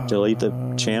delete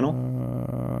the channel?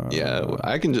 Yeah,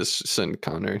 I can just send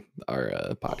Connor our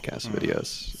podcast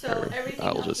videos. So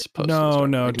I'll just post. No,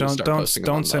 don't send them.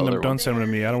 Don't send them to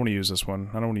me. I don't want to use this one.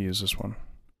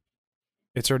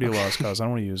 It's already a lost cause. I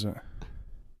don't want to use it.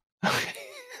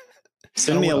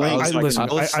 Send me a link. I don't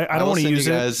want to use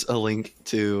it. Send you guys a link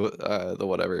to the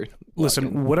whatever.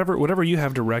 Listen, whatever you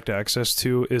have direct access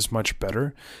to is much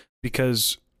better,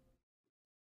 because.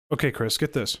 Okay, Chris,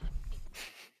 get this.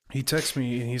 He texts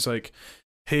me and he's like,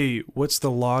 hey, what's the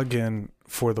login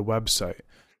for the website?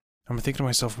 I'm thinking to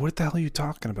myself, what the hell are you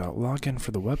talking about? Login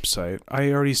for the website? I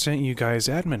already sent you guys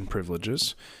admin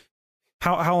privileges.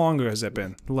 How long ago has that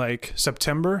been? Like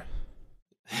September?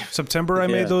 September I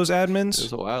made those admins. It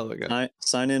was a while ago. I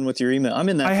sign in with your email. I'm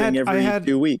in that thing every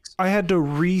 2 weeks. I had to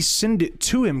resend it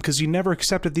to him because he never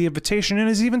accepted the invitation and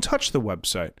has even touched the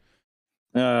website.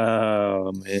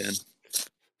 Oh man,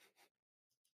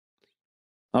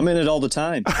 I'm in it all the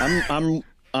time.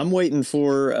 I'm waiting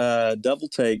for Double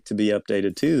Take to be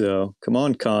updated too, though. Come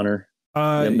on, Connor.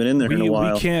 Haven't been in there in a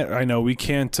while. We can't. I know we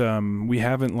can't. We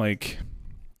haven't like.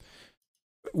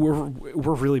 We're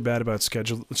really bad about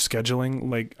scheduling.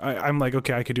 Like I'm like,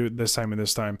 okay, I could do it this time and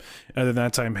this time, and then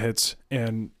that time hits,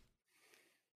 and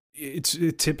it's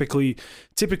typically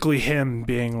him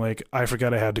being like, I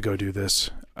forgot I had to go do this.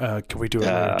 Can we do it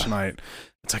later tonight?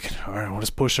 It's like, all right, we'll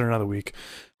just push it another week.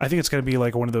 I think it's gonna be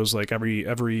like one of those like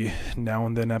every now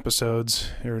and then episodes,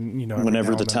 or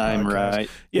whenever the time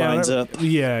lines up.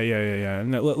 Yeah,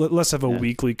 and let's have a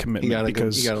weekly commitment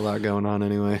because you got a lot going on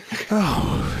anyway.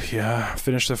 Oh yeah,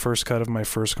 finished the first cut of my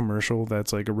first commercial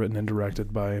that's like written and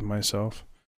directed by myself.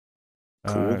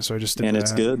 Cool. So I just did and that.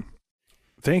 It's good.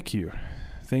 Thank you,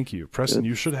 Preston. Good.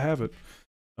 You should have it.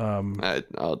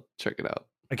 I'll check it out.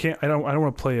 I can't. I don't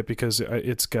want to play it because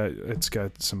it's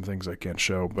got some things I can't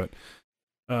show. But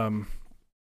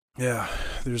yeah,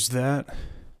 there's that.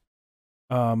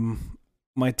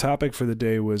 My topic for the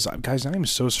day was, guys, I'm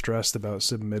so stressed about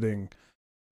submitting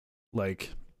like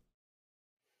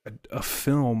a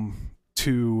film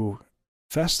to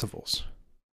festivals.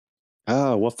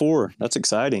 Oh, what for? That's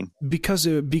exciting. Because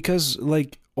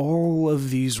like all of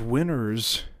these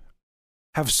winners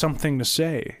have something to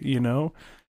say, And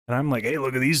I'm like, hey,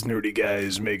 look at these nerdy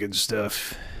guys making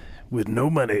stuff with no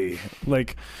money.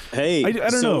 Like, hey, I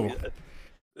don't know.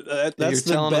 That's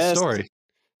You're telling a story.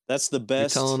 That's the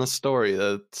best. You're telling a story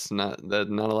that not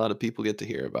a lot of people get to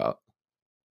hear about.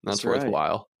 That's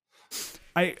worthwhile.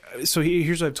 So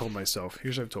here's what I've told myself.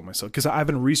 Because I've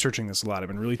been researching this a lot. I've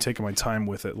been really taking my time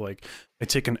with it. Like, I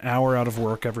take an hour out of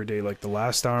work every day. Like the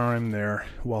last hour I'm there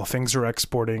while things are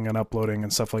exporting and uploading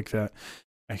and stuff like that.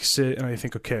 I sit and I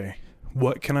think, okay,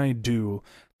 what can I do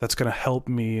that's going to help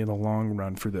me in the long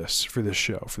run for this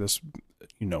show, for this,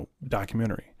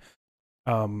 documentary?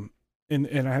 And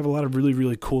I have a lot of really,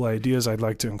 really cool ideas I'd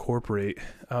like to incorporate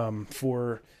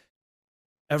for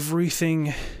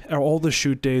everything, all the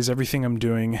shoot days, everything I'm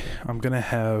doing. I'm going to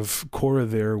have Cora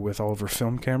there with all of her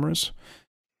film cameras.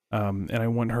 And I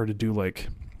want her to do like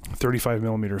 35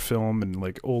 millimeter film and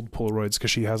like old Polaroids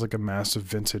because she has like a massive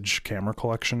vintage camera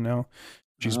collection now.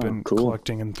 She's been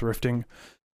collecting and thrifting.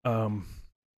 And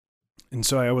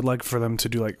so I would like for them to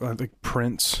do like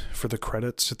prints for the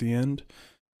credits at the end.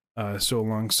 So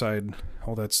alongside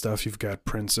all that stuff, you've got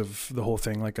prints of the whole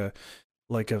thing, like a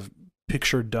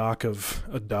picture doc of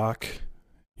a doc,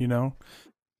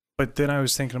 But then I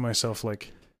was thinking to myself,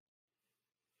 like,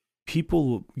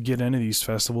 people get into these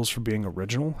festivals for being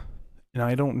original. And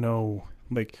I don't know,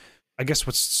 like, I guess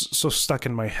what's so stuck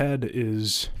in my head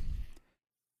is,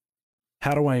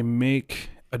 how do I make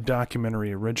a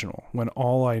documentary original when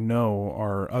all I know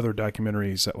are other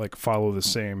documentaries that like follow the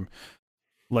same,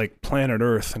 like Planet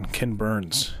Earth and Ken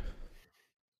Burns?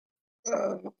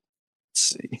 Let's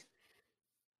see.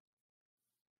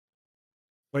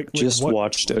 Just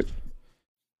watched it.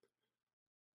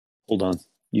 Hold on.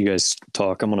 You guys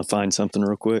talk. I'm going to find something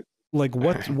real quick. Like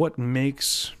what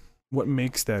makes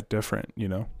that different,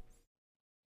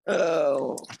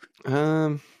 Oh.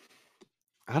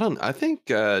 I think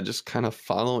just kind of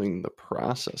following the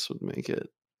process would make it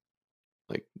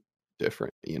like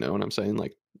different. You know what I'm saying?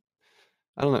 Like,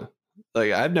 I don't know.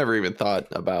 Like, I've never even thought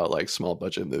about like small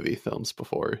budget movie films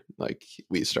before. Like,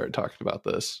 we started talking about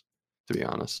this, to be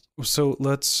honest. So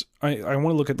I want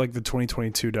to look at like the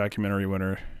 2022 documentary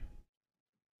winner.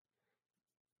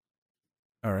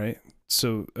 All right.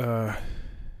 So,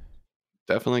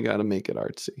 definitely got to make it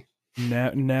artsy.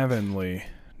 Navalny.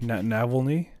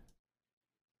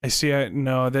 I see.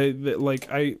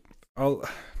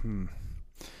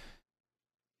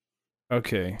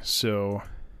 Okay, so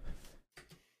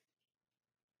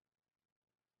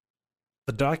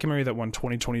the documentary that won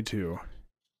 2022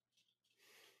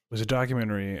 was a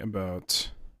documentary about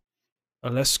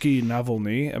Alexei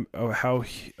Navalny.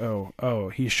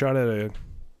 He shot at a.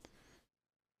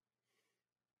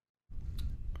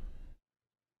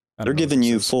 They're giving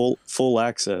you full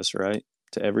access, right,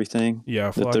 to everything.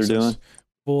 Yeah, that they're doing.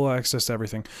 Full access to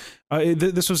everything.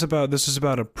 This is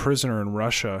about a prisoner in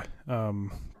Russia,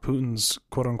 Putin's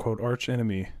quote unquote arch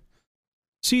enemy.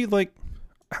 See, like,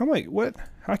 what?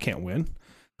 I can't win.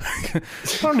 I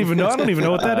don't even know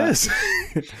what that is.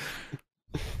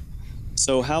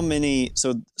 So how many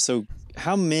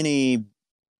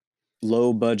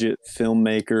low budget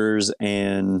filmmakers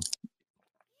and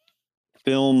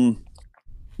film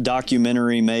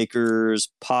documentary makers,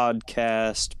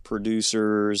 podcast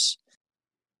producers.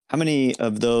 How many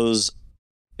of those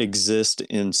exist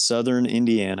in Southern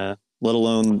Indiana, let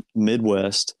alone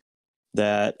Midwest,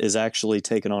 that is actually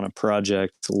taking on a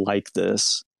project like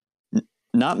this?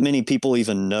 Not many people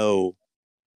even know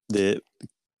the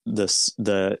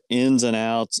ins and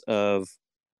outs of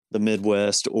the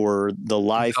Midwest or the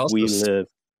life we live.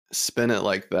 Spin it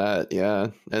like that, yeah,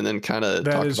 and then kind of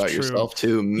talk about true. yourself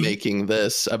too, making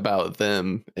this about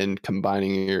them and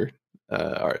combining your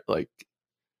art. Like,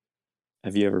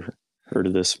 have you ever heard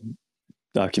of this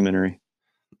documentary?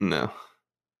 No.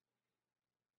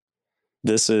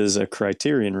 This is a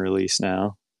Criterion release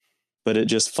now, but it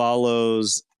just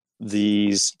follows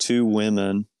these two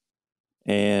women,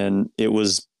 and it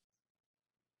was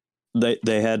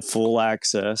they had full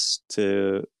access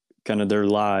to kind of their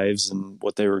lives and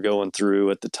what they were going through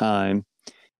at the time.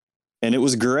 And it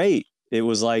was great. It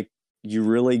was like you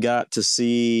really got to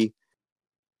see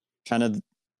kind of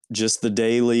just the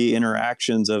daily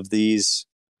interactions of these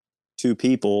two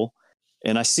people.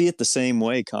 And I see it the same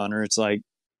way, Connor. It's like,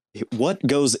 what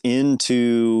goes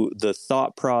into the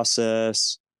thought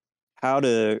process, how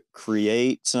to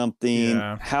create something,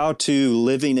 how to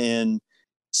living in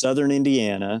Southern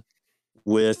Indiana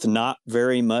with not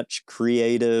very much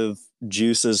creative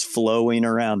juices flowing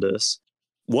around us.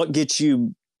 What gets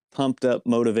you pumped up,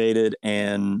 motivated,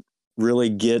 and really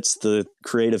gets the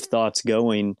creative thoughts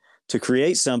going to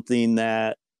create something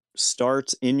that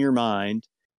starts in your mind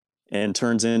and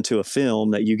turns into a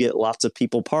film that you get lots of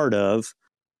people part of,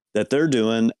 that they're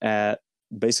doing at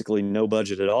basically no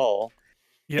budget at all.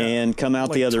 Yeah, and come out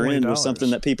like the other $20. End with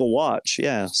something that people watch.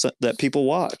 Yeah, that people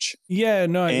watch. Yeah,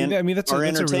 no, I mean that's a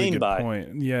really good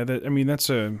point. Yeah, that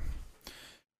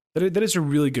is a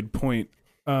really good point.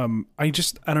 I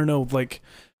don't know, like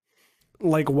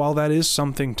while that is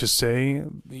something to say,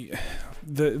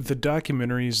 the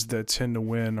documentaries that tend to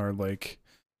win are like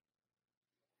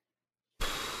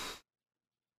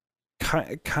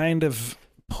kind of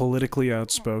politically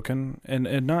outspoken,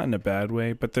 and not in a bad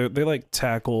way, but they like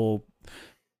tackle,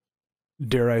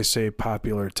 dare I say,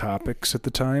 popular topics at the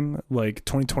time. Like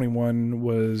 2021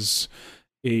 was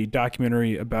a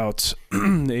documentary about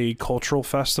a cultural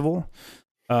festival,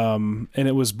 and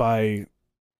it was by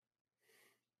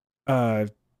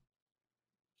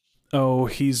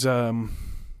he's like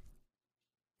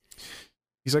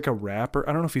a rapper.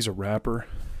 I don't know if he's a rapper.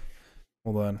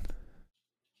 Hold on.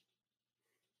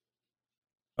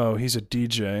 Oh, he's a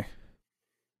DJ.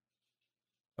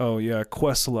 Oh yeah,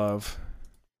 Questlove.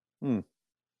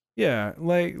 Yeah,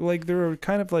 like they're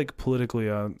kind of like politically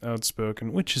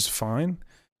outspoken, which is fine.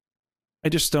 I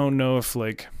just don't know if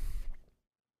like,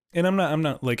 and I'm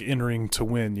not like entering to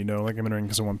win, you know, like I'm entering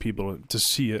because I want people to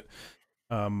see it.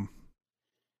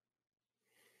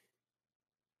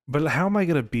 But how am I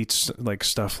gonna beat like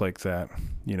stuff like that,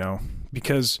 you know?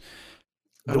 Because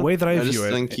the way that I view it,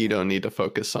 I think you don't need to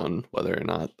focus on whether or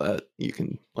not that you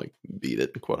can like beat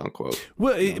it, quote unquote.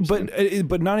 Well,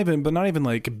 but not even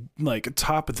like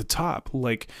top at the top.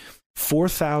 Like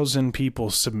 4,000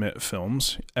 people submit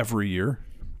films every year,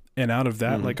 and out of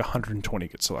that, like 120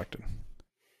 get selected.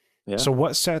 Yeah. So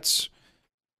what sets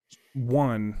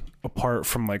one apart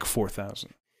from like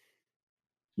 4,000?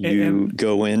 You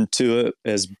go into it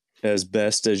as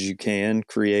best as you can,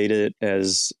 create it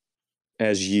as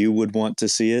you would want to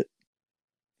see it,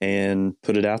 and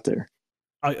put it out there.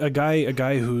 A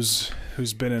guy who's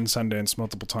been in Sundance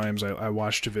multiple times, I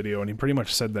watched a video and he pretty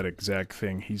much said that exact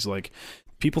thing. He's like,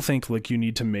 people think like you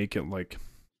need to make it like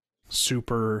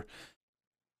super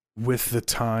with the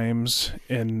times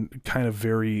and kind of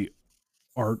very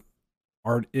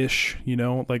art-ish, you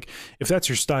know, like if that's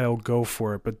your style, go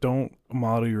for it, but don't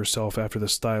model yourself after the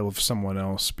style of someone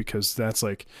else, because that's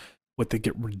like what they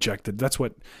get rejected. That's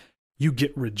what you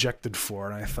get rejected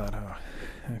for. And I thought, oh,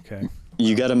 okay.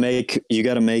 You got to make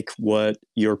what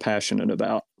you're passionate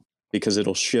about, because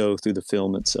it'll show through the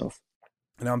film itself.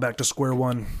 And now I'm back to square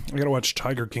one. I got to watch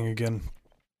Tiger King again.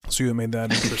 See what made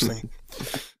that interesting.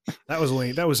 That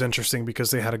was interesting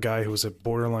because they had a guy who was a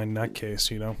borderline nutcase,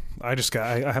 you know. I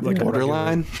have like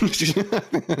borderline.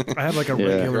 I have like a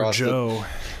regular Joe.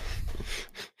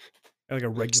 I have like a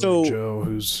regular Joe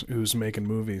who's making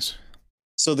movies.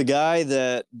 So the guy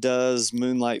that does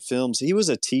Moonlight Films, he was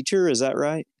a teacher, is that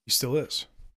right? He still is.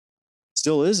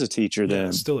 Still is a teacher then.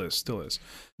 Yeah, still is.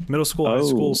 Middle school, high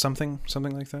school, something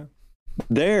like that.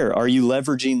 Are you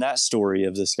leveraging that story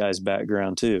of this guy's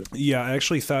background too? Yeah, I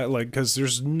actually thought like, because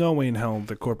there's no way in hell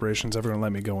the corporation's ever gonna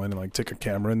let me go in and like take a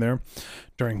camera in there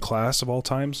during class of all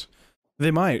times.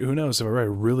 They might, who knows, if I write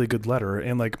a really good letter,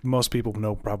 and like most people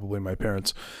know, probably my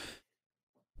parents.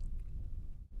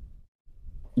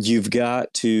 you've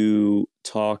got to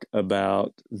talk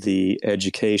about the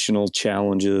educational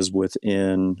challenges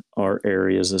within our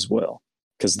areas as well,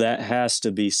 because that has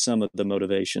to be some of the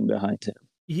motivation behind him.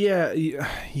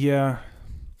 Yeah.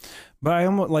 But I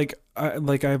almost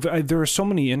there are so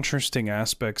many interesting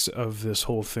aspects of this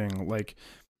whole thing. Like,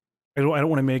 I don't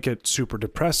want to make it super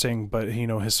depressing, but you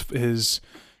know, his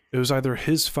it was either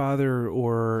his father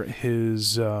or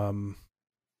his it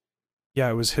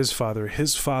was his father.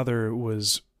 His father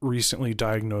was recently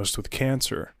diagnosed with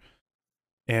cancer,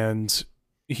 and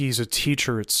he's a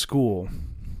teacher at school.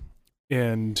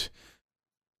 And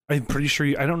I'm pretty sure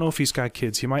I don't know if he's got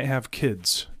kids. He might have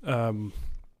kids.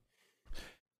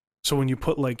 So when you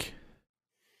put like,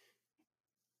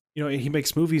 you know, he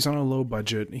makes movies on a low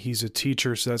budget. He's a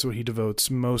teacher, so that's what he devotes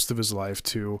most of his life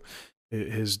to.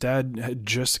 His dad had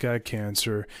just got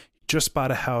cancer, just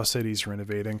bought a house that he's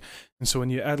renovating. And so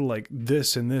when you add like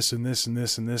this and this and this and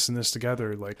this and this and this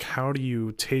together, like how do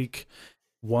you take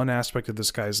one aspect of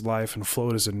this guy's life and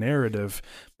float as a narrative?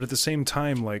 But at the same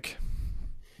time, like,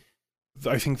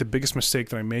 I think the biggest mistake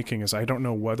that I'm making is I don't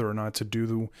know whether or not to do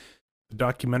the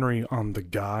documentary on the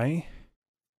guy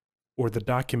or the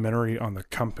documentary on the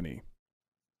company.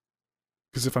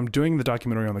 Because if I'm doing the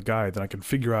documentary on the guy, then I can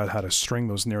figure out how to string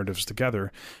those narratives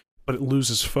together, but it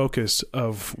loses focus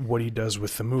of what he does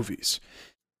with the movies.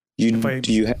 You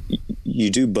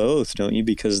do both, don't you?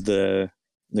 Because the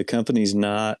company's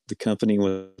not the company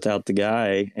without the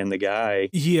guy, and the guy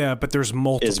but there's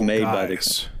multiple is made guys. by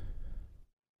the.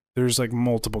 There's like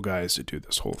multiple guys that do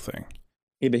this whole thing.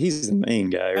 Yeah, but he's the main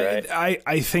guy, right?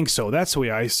 I think so. That's the way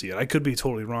I see it. I could be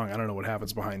totally wrong. I don't know what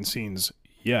happens behind the scenes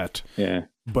yet. Yeah.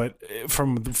 But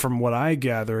from what I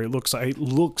gather, it looks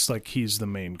like he's the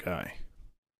main guy.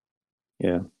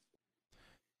 Yeah.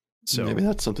 So maybe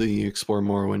that's something you explore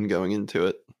more when going into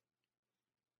it.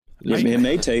 It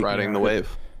may take riding the wave.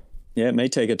 Yeah, it may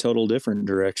take a total different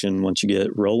direction once you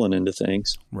get rolling into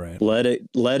things. Right. Let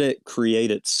it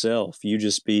create itself. You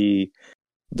just be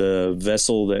the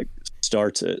vessel that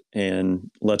starts it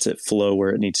and lets it flow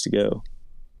where it needs to go.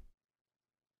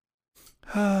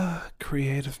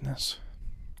 Creativeness.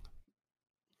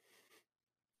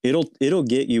 It'll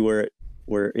get you where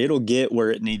it'll get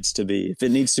where it needs to be. If it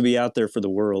needs to be out there for the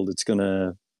world,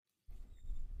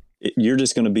 you're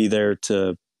just gonna be there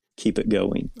to keep it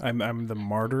going. I'm the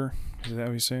martyr. Is that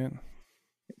how you say it?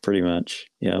 Pretty much.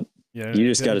 Yep. Yeah. You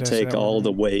just got to take all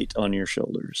the weight on your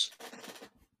shoulders.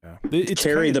 Yeah.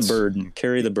 Carry the burden.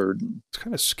 Carry the burden. It's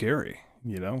kind of scary,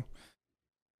 you know?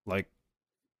 Like,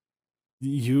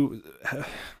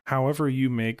 however you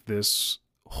make this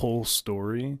whole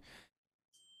story,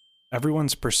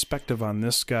 everyone's perspective on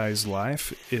this guy's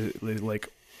life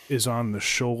is on the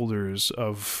shoulders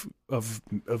of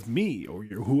me or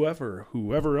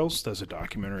whoever else does a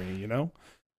documentary, you know?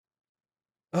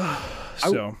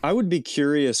 So I would be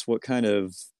curious what kind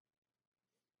of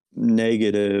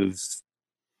negative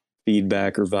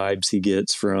feedback or vibes he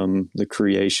gets from the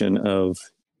creation of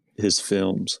his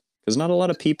films, because not a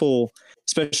lot of people,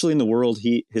 especially in the world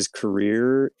his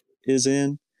career is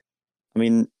in, I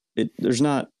mean, there's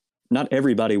not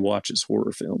everybody watches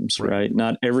horror films, right?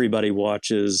 Not everybody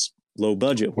watches low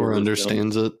budget horror or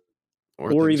understands films. it,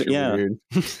 or even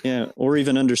or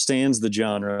even understands the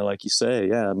genre, like you say.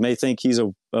 Yeah, may think he's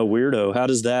a weirdo. How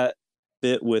does that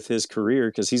fit with his career?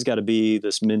 Because he's got to be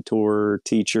this mentor,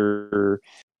 teacher,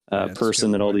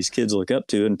 person that all these kids look up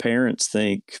to, and parents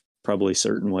think probably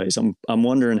certain ways. I'm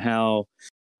wondering how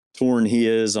torn he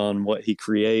is on what he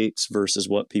creates versus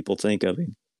what people think of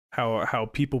him. How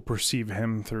people perceive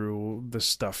him through the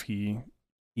stuff he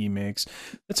makes.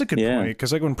 That's a good point,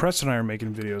 because like when Preston and I were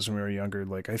making videos when we were younger,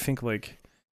 like I think like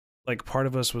part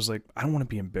of us was like, I don't want to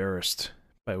be embarrassed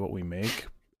by what we make,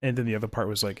 and then the other part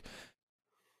was like,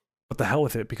 what the hell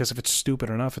with it, because if it's stupid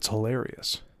enough, it's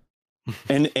hilarious.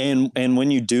 And when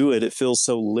you do it, it feels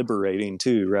so liberating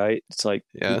too, right? It's like,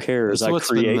 who cares? That's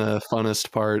what's been the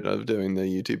funnest part of doing the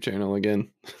YouTube channel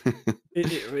again.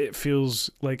 it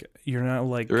feels like you're not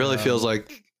like. It really feels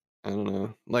like, I don't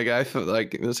know. Like I felt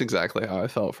like that's exactly how I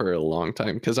felt for a long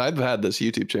time, because I've had this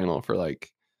YouTube channel for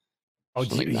like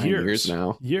 9 years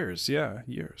now. Years.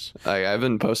 I've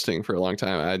been posting for a long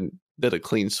time. I did a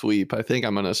clean sweep. I think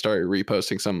I'm gonna start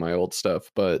reposting some of my old stuff,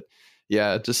 but.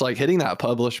 Yeah, just like hitting that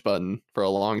publish button for a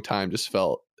long time just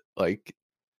felt like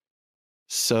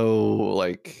so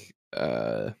like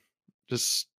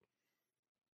just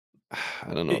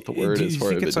I don't know what the word is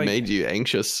for it, but it made you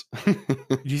anxious. Do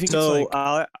you think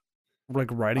it's like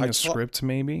writing a script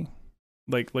maybe?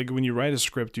 Like when you write a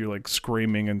script, you're like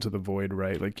screaming into the void,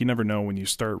 right? Like you never know when you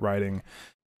start writing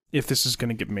if this is going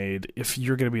to get made, if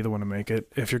you're going to be the one to make it,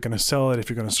 if you're going to sell it, if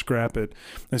you're going to scrap it.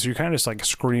 And so you're kind of just like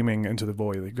screaming into the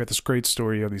void. Like, you got this great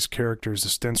story, you have these characters,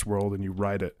 this dense world, and you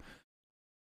write it.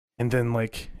 And then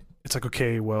like, it's like,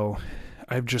 okay, well,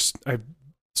 I've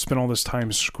spent all this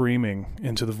time screaming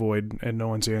into the void and no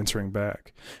one's answering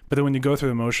back. But then when you go through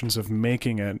the motions of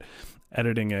making it,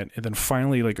 editing it, and then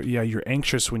finally, like, yeah, you're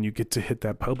anxious when you get to hit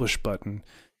that publish button.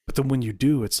 But then when you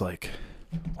do, it's like,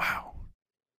 wow.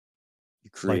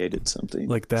 Created something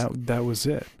like that was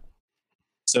it.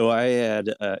 So I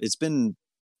had it's been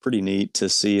pretty neat to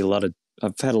see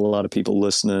I've had a lot of people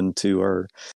listening to our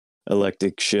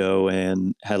Eclectic show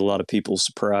and had a lot of people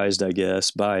surprised, I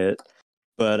guess, by it.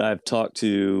 But I've talked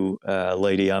to a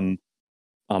lady I'm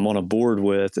on a board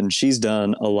with, and she's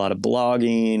done a lot of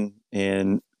blogging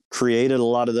and created a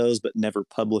lot of those, but never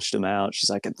published them out. She's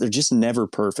like, they're just never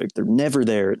perfect. They're never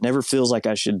there. It never feels like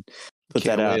I should put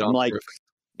that out. I'm like,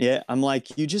 yeah, I'm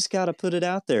like, you just got to put it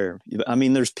out there. I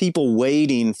mean, there's people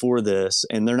waiting for this,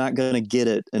 and they're not going to get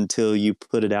it until you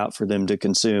put it out for them to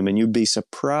consume. And you'd be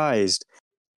surprised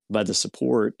by the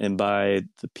support and by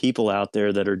the people out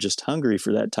there that are just hungry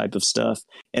for that type of stuff.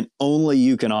 And only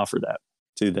you can offer that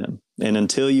to them. And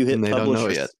until you hit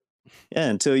publish,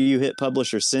 until you hit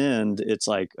publish or send, it's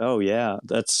like, oh yeah,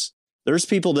 there's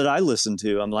people that I listen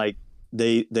to. I'm like,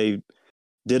 they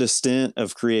did a stint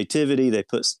of creativity. They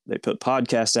put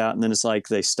podcasts out, and then it's like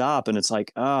they stop, and it's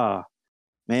like,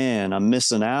 man, I'm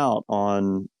missing out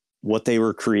on what they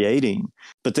were creating.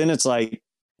 But then it's like,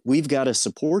 we've got to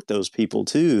support those people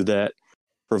too that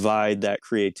provide that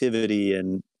creativity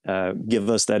and give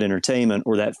us that entertainment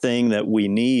or that thing that we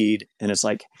need. And it's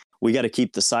like, we got to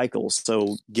keep the cycle.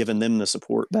 So giving them the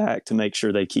support back to make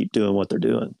sure they keep doing what they're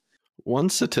doing. One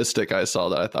statistic I saw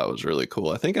that I thought was really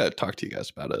cool. I think I talked to you guys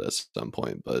about it at some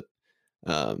point, but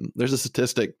there's a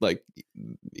statistic, like,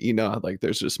 like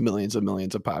there's just millions and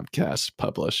millions of podcasts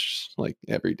published like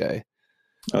every day.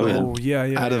 Oh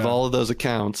yeah. Out of all of those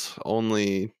accounts,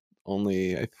 only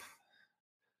I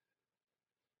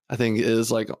think it is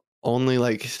like only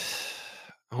like,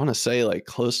 I want to say like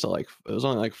close to like, it was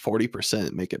only like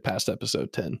 40% make it past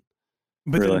episode 10.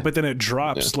 But then it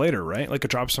drops later, right? Like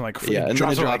it drops in like, and then it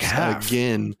drops like half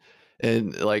again.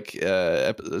 And like,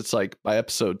 it's like by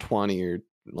episode 20 or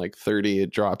like 30,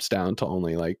 it drops down to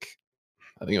only like,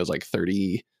 I think it was like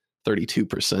 32%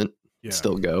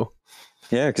 still go.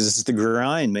 Yeah, because it's the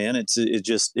grind, man.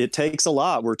 It takes a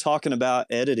lot. We're talking about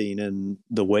editing and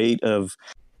the weight of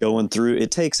going through.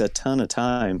 It takes a ton of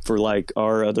time for like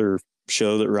our other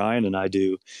show that Ryan and I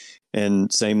do,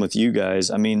 and same with you guys.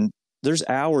 I mean, there's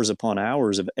hours upon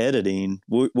hours of editing.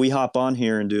 We hop on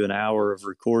here and do an hour of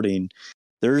recording.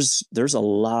 There's a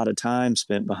lot of time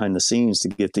spent behind the scenes to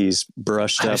get these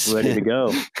brushed up, ready to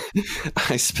go.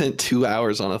 I spent 2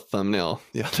 hours on a thumbnail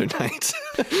the other night.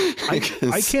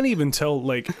 I can't even tell,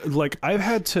 like I've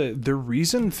had to, the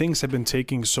reason things have been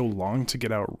taking so long to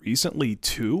get out recently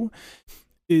too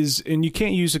is, and you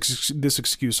can't use this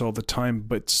excuse all the time,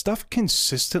 but stuff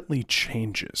consistently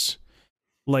changes.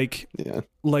 Like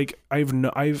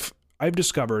I've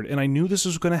discovered, and I knew this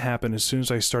was going to happen as soon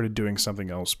as I started doing something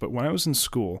else, but when I was in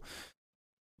school,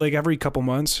 like every couple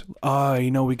months,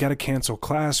 we got to cancel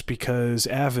class because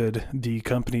Avid, the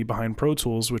company behind Pro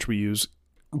Tools, which we use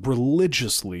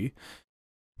religiously,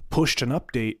 pushed an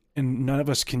update and none of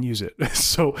us can use it.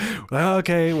 So,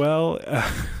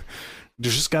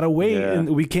 just got to wait,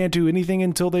 and we can't do anything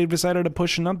until they've decided to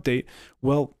push an update.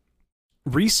 Well,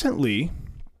 recently,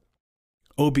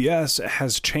 OBS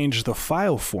has changed the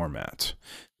file format.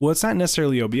 Well, it's not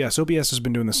necessarily OBS. OBS has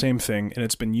been doing the same thing, and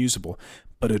it's been usable.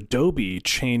 But Adobe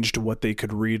changed what they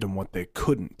could read and what they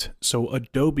couldn't. So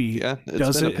Adobe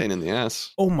it's been a pain in the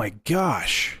ass. Oh my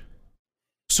gosh.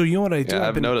 So you know what I do? Yeah,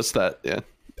 I've noticed that,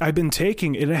 I've been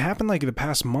taking, it happened like the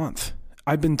past month.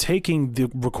 I've been taking the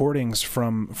recordings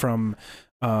from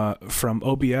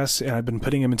OBS, and I've been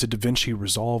putting them into DaVinci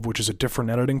Resolve, which is a different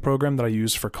editing program that I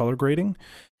use for color grading.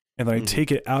 And then I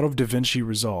take it out of DaVinci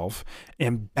Resolve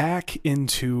and back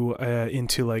into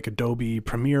like Adobe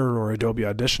Premiere or Adobe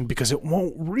Audition because it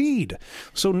won't read.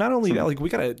 So not only that, like we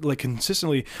gotta like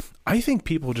consistently. I think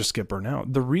people just get burnt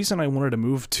out. The reason I wanted to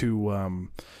move to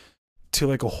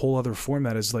like a whole other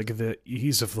format is like the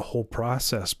ease of the whole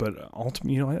process. But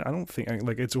ultimately, I don't think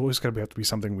like it's always got to have to be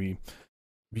something we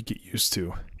get used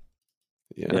to.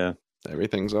 Yeah,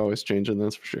 everything's always changing.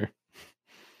 That's for sure.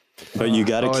 But you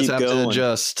got to keep going.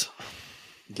 Adjust.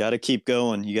 Got to keep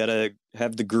going. You got to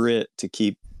have the grit to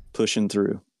keep pushing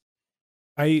through.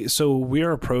 So we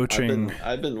are approaching.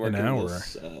 I've been working an hour.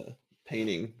 This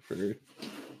painting for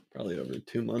probably over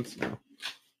 2 months now.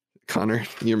 Connor,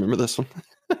 you remember this one?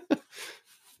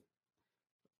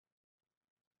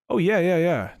 Oh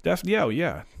yeah. Definitely. Yeah,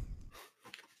 yeah.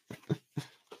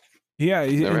 Yeah,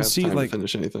 Never and have see, time like, to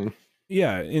finish anything.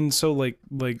 yeah, and so like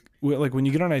when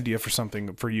you get an idea for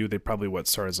something for you, they probably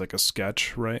start as like a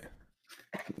sketch, right?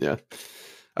 Yeah.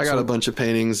 I got a bunch of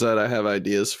paintings that I have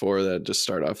ideas for that just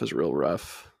start off as real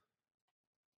rough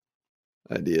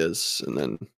ideas, and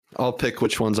then I'll pick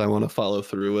which ones I want to follow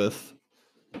through with.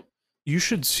 You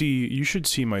should see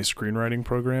my screenwriting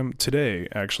program today.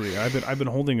 Actually, I've been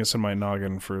holding this in my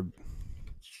noggin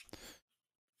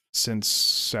since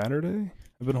Saturday.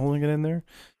 I've been holding it in there.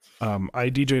 I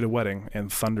DJ'd a wedding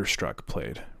and Thunderstruck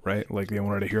played, right? Like they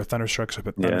wanted to hear Thunderstruck, so I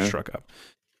put Thunderstruck up.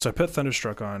 So I put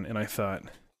Thunderstruck on, and I thought,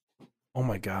 oh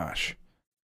my gosh,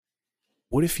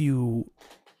 what if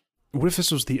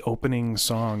this was the opening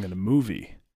song in a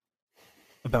movie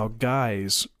about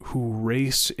guys who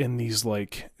race in these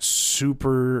like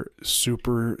super,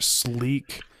 super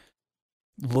sleek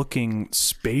looking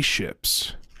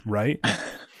spaceships, right?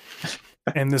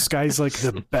 And this guy's like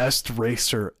the best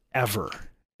racer ever.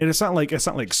 And it's not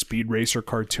like Speed Racer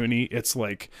cartoony. It's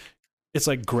like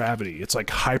Gravity. It's like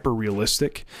hyper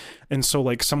realistic. And so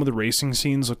like some of the racing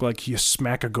scenes look like you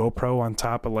smack a GoPro on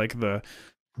top of like the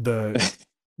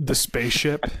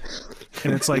spaceship,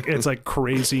 and it's like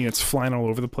crazy. It's flying all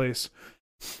over the place.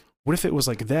 What if it was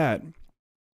like that?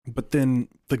 But then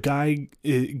the guy,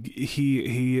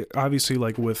 he obviously,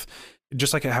 like with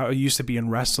just like how it used to be in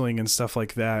wrestling and stuff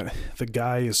like that, the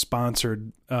guy is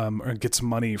sponsored or gets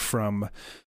money from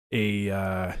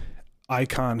a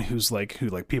icon who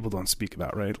people don't speak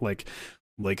about, right? Like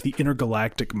the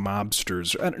intergalactic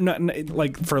mobsters, not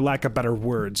like, for lack of better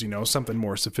words, something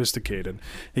more sophisticated.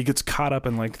 He gets caught up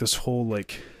in like this whole,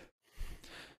 like,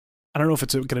 I don't know if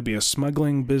it's going to be a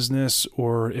smuggling business,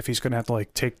 or if he's going to have to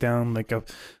like take down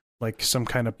like some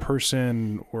kind of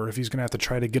person, or if he's going to have to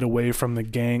try to get away from the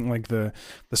gang, like the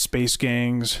space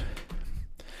gangs.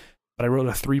 But I wrote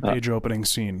a 3-page opening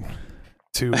scene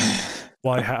to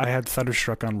well, I had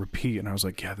Thunderstruck on repeat, and I was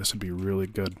like, yeah, this would be really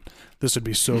good. This would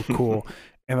be so cool.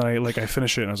 And then I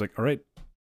finished it, and I was like, all right,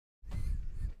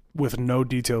 with no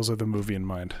details of the movie in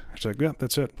mind. I was like, yeah,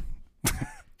 that's it.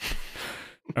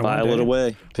 File it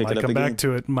away. Pick it up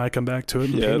again. Might come back to it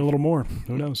and paint a little more.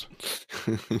 Who knows?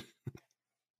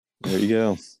 There you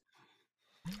go.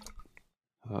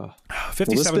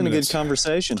 57 this has been minutes. a good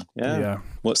conversation. Yeah.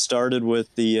 What started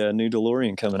with the new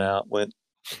DeLorean coming out went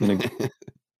in a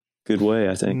good way,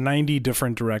 I think. 90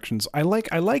 different directions. I like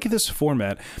this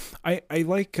format. I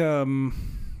like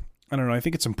I don't know, I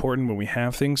think it's important when we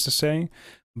have things to say,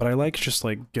 but I like just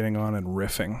like getting on and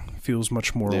riffing. It feels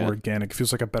much more organic. It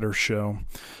feels like a better show.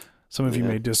 Some of you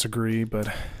may disagree, but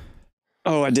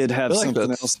I did have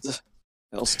something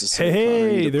else to say.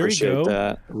 Hey, there you go.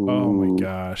 That. Oh my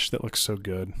gosh, that looks so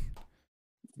good.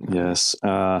 Yes.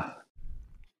 I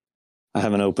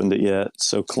haven't opened it yet.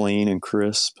 So clean and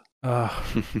crisp. I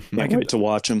can't wait to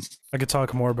watch them. I could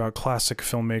talk more about classic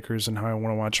filmmakers and how I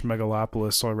want to watch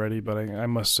Megalopolis already, but I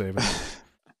must save it.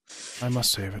 I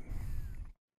must save it.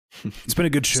 It's been a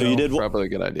good show. So you did probably a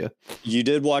good idea. You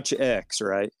did watch X,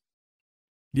 right?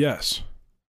 Yes.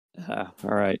 All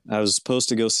right. I was supposed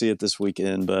to go see it this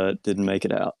weekend, but didn't make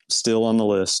it out. Still on the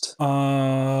list.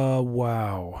 Wow.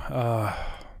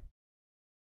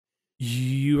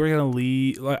 You are gonna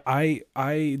leave. Like, I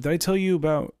did I tell you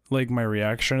about like my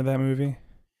reaction to that movie?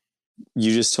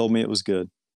 You just told me it was good.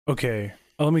 Okay.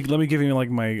 Let me give you like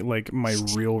my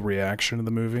real reaction to the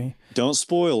movie. Don't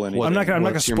spoil anything. I'm not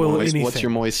gonna spoil anything. What's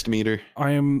your moist meter?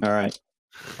 I am. All right.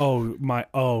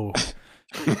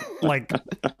 Like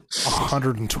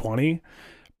 120,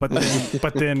 but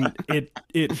then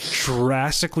it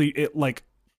drastically like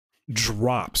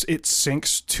drops. It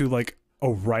sinks to like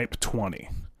a ripe 20.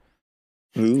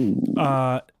 Ooh.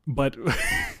 But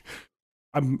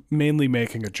I'm mainly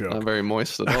making a joke. Not very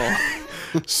moist at all.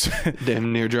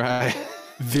 Damn near dry.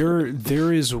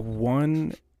 There is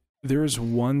one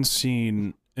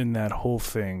scene in that whole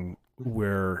thing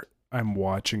where I'm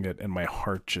watching it and my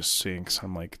heart just sinks.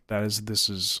 I'm like, this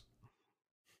is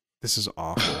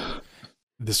awful.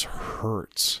 This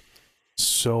hurts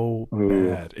so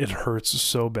bad. It hurts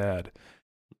so bad.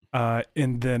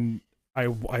 And then I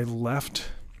left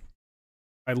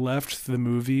the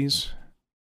movies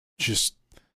just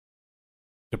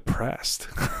depressed.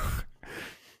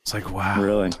 It's like, wow,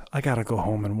 really? I gotta go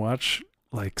home and watch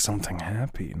like something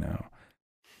happy now.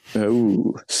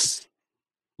 Oh,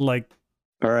 like,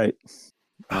 all right,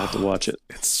 I'll have to watch it.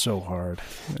 It's so hard.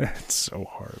 It's so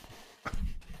hard.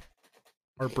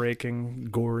 Heartbreaking,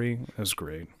 gory. That's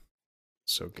great.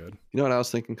 So good. You know what I was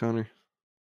thinking, Connor?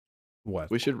 What?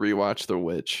 We should rewatch The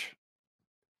Witch.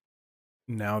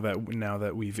 now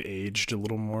that we've aged a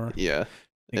little more. Yeah.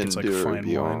 I think it's like do a fine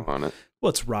review wine. on it. Well,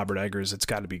 it's Robert Eggers. It's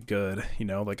got to be good. You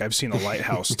know, like I've seen The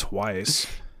Lighthouse twice.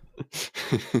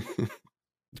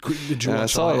 Did you watch I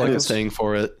saw The like a Lighthouse? thing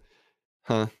for it.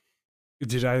 Huh?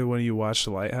 Did either one of you watch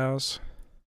The Lighthouse?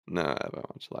 No, I haven't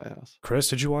watched Lighthouse. Chris,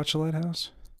 did you watch The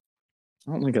Lighthouse?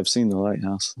 I don't think I've seen The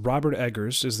Lighthouse. Robert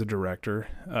Eggers is the director.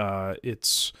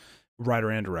 It's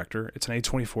writer and director. It's an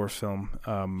A24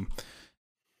 film.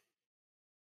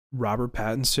 Robert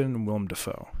Pattinson and Willem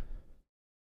Dafoe.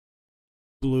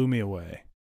 Blew me away.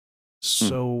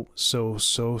 So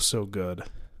good.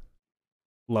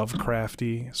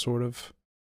 Lovecrafty, sort of.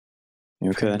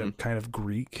 Okay. Kind of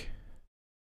Greek.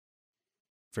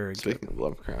 Very Speaking good.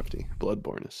 of Lovecrafty,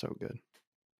 Bloodborne is so good.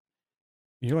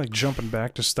 You're like jumping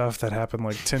back to stuff that happened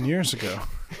like 10 years ago.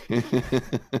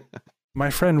 My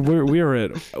friend, we are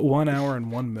at 1 hour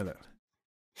and 1 minute.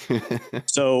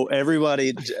 So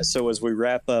everybody, so as we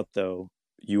wrap up though,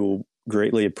 you will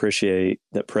greatly appreciate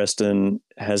that Preston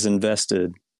has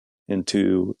invested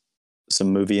into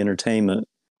some movie entertainment.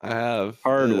 I have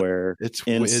hardware. It's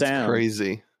sound.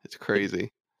 crazy. It's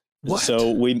crazy. What?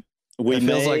 So we it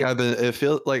feels like I've been. It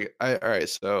feels like all right.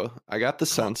 So I got the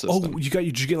sound system. Oh,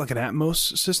 did you get like an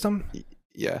Atmos system?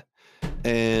 Yeah,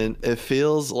 and it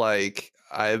feels like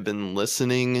I've been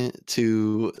listening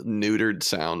to neutered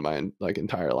sound my like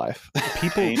entire life.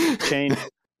 People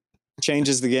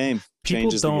changes the game.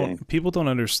 People don't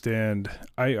understand.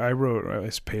 I wrote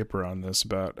this paper on this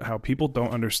about how people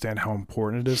don't understand how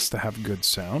important it is to have good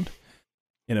sound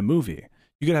in a movie.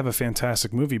 You could have a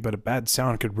fantastic movie, but a bad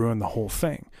sound could ruin the whole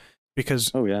thing.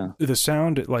 Because the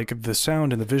sound and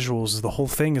the visuals, the whole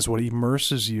thing is what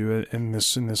immerses you in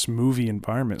this movie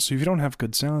environment. So if you don't have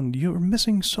good sound, you're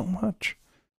missing so much.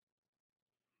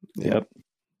 Yep.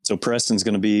 So Preston's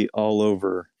going to be all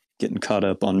over getting caught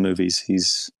up on movies.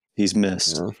 He's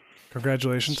missed. Yeah.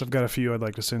 Congratulations! I've got a few I'd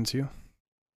like to send to you.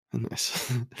 Nice.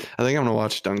 I think I'm gonna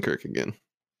watch Dunkirk again.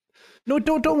 No,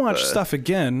 don't watch stuff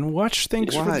again. Watch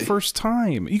things for the first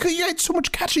time. You had so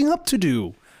much catching up to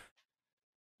do.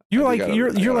 You're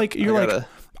like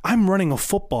I'm running a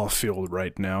football field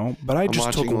right now, but I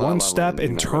just took one step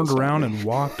and turned around and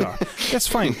walked off. That's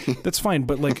fine. That's fine.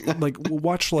 But like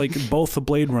watch like both the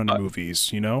Blade Runner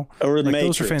movies, you know? Or the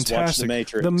Matrix. Matrix. Those are fantastic.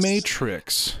 Watch The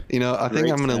Matrix. You know, I think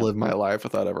I'm gonna live my life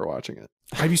without ever watching it.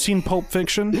 Have you seen Pulp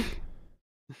Fiction?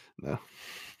 No.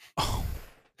 Oh.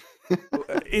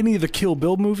 Any of the Kill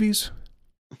Bill movies?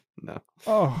 No.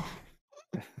 Oh.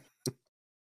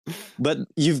 But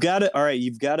you've got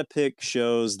to pick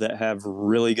shows that have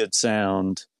really good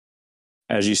sound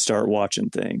as you start watching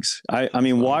things. I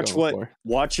mean, watch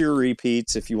your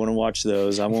repeats if you want to watch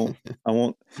those. I won't,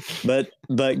 but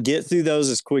get through those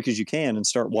as quick as you can and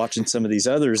start watching some of these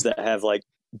others that have like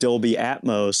Dolby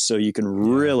Atmos, so you can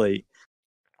really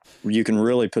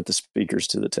put the speakers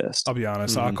to the test. I'll be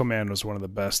honest, Aquaman was one of the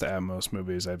best Atmos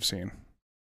movies I've seen.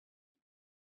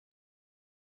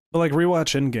 But like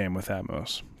rewatch Endgame with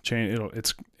Atmos.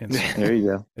 It's insane. There you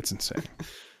go. It's insane.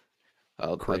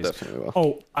 I definitely will.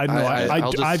 Oh, I know.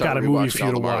 I've got a movie for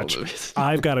you to watch.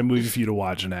 I've got a movie for you to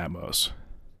watch in Atmos.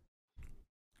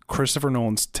 Christopher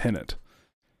Nolan's Tenet.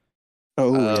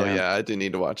 Oh yeah, I do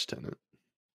need to watch Tenet.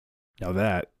 Now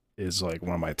that is like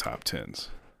one of my top 10s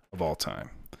of all time.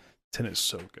 Tenet is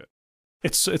so good.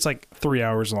 It's like 3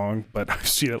 hours long, but I've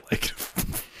seen it like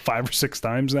 5 or 6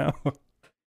 times now.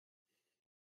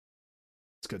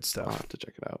 It's good stuff. I'll have to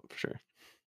check it out for sure.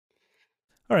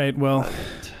 All right, well,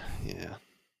 yeah.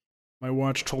 My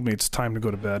watch told me it's time to go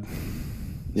to bed.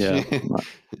 Yeah.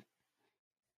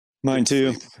 Mine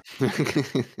too.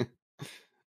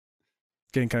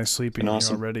 Getting kind of sleepy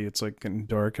awesome. already. It's like getting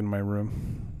dark in my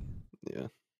room. Yeah.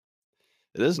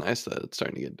 It is nice that it's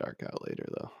starting to get dark out later,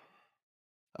 though.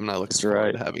 I'm not looking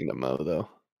forward to having to mow, though.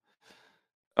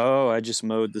 Oh, I just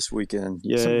mowed this weekend.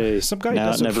 Yay. Some guy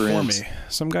does it for me.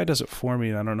 Some guy does it for me,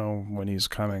 and I don't know when he's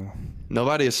coming.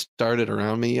 Nobody has started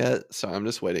around me yet, so I'm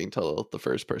just waiting until the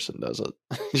first person does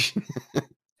it.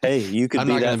 Hey, you could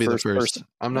be that first person.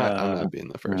 I'm not being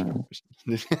the first person.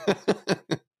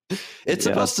 It's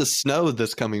supposed to snow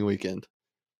this coming weekend.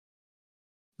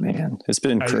 Man, it's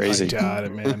been crazy. I got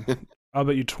it, man. I'll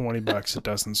bet you $20 it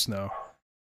doesn't snow.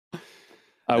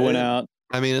 I went out.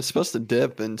 I mean, it's supposed to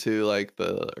dip into like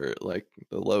the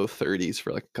low 30s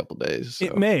for like a couple days. So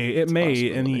it may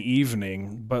in the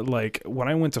evening, but like when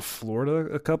I went to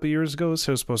Florida a couple years ago, so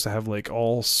it was supposed to have like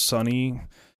all sunny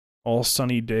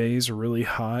days, really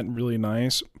hot, really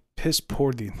nice. Piss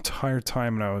poured the entire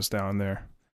time when I was down there.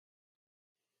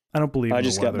 I don't believe. I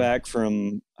just got back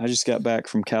from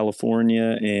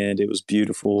California, and it was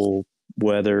beautiful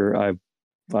weather. I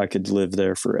I could live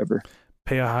there forever.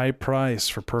 Pay a high price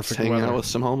for perfect hang weather. out with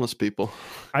some homeless people.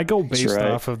 I go based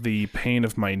right. off of the pain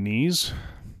of my knees.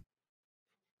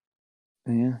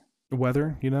 Yeah.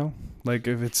 Weather, you know, like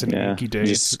if it's an achy day,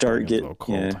 Just it's start getting a getting little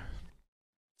cold. Yeah.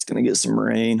 It's gonna get some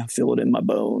rain. I feel it in my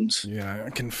bones. Yeah, I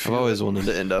can I've feel. always wanted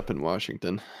to end up in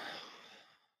Washington.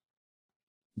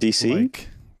 DC,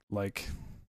 like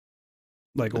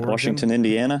Oregon? Washington,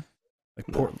 Indiana.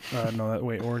 Like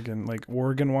Oregon, like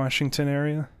Oregon, Washington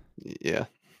area. Yeah,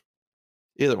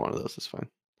 either one of those is fine.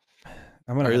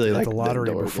 I'm gonna really hit like the lottery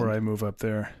Bend, before Oregon. I move up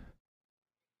there.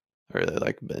 I really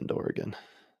like Bend, Oregon.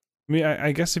 I mean,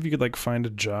 I guess if you could like find a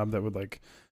job that would like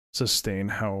sustain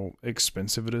how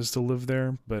expensive it is to live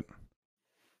there, but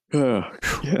Yeah,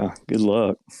 good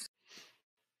luck.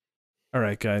 all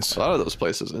right, guys. A lot of those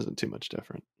places isn't too much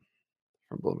different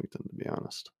from Bloomington, to be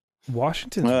honest.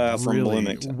 Washington's from really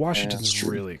Bloomington. Washington's Yeah, that's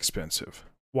true. really expensive.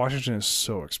 Washington is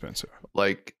so expensive.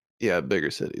 Like, yeah,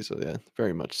 bigger cities. So yeah,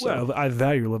 very much so. Well, I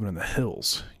value living in the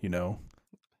hills. You know,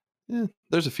 Yeah,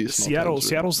 there's a few small towns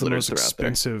Seattle's the that are most throughout there.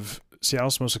 expensive.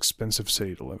 Seattle's the most expensive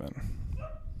city to live in.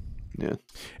 Yeah,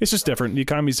 It's just different. The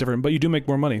economy's different, but you do make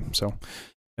more money. So,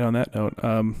 and on that note,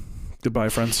 goodbye,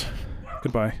 friends.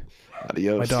 Goodbye.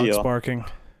 Adios. My dog's barking.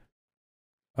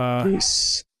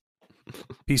 Peace.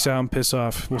 Peace out and piss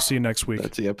off. We'll see you next week.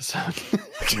 That's the episode.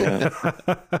 Yeah.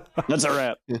 That's a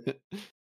wrap.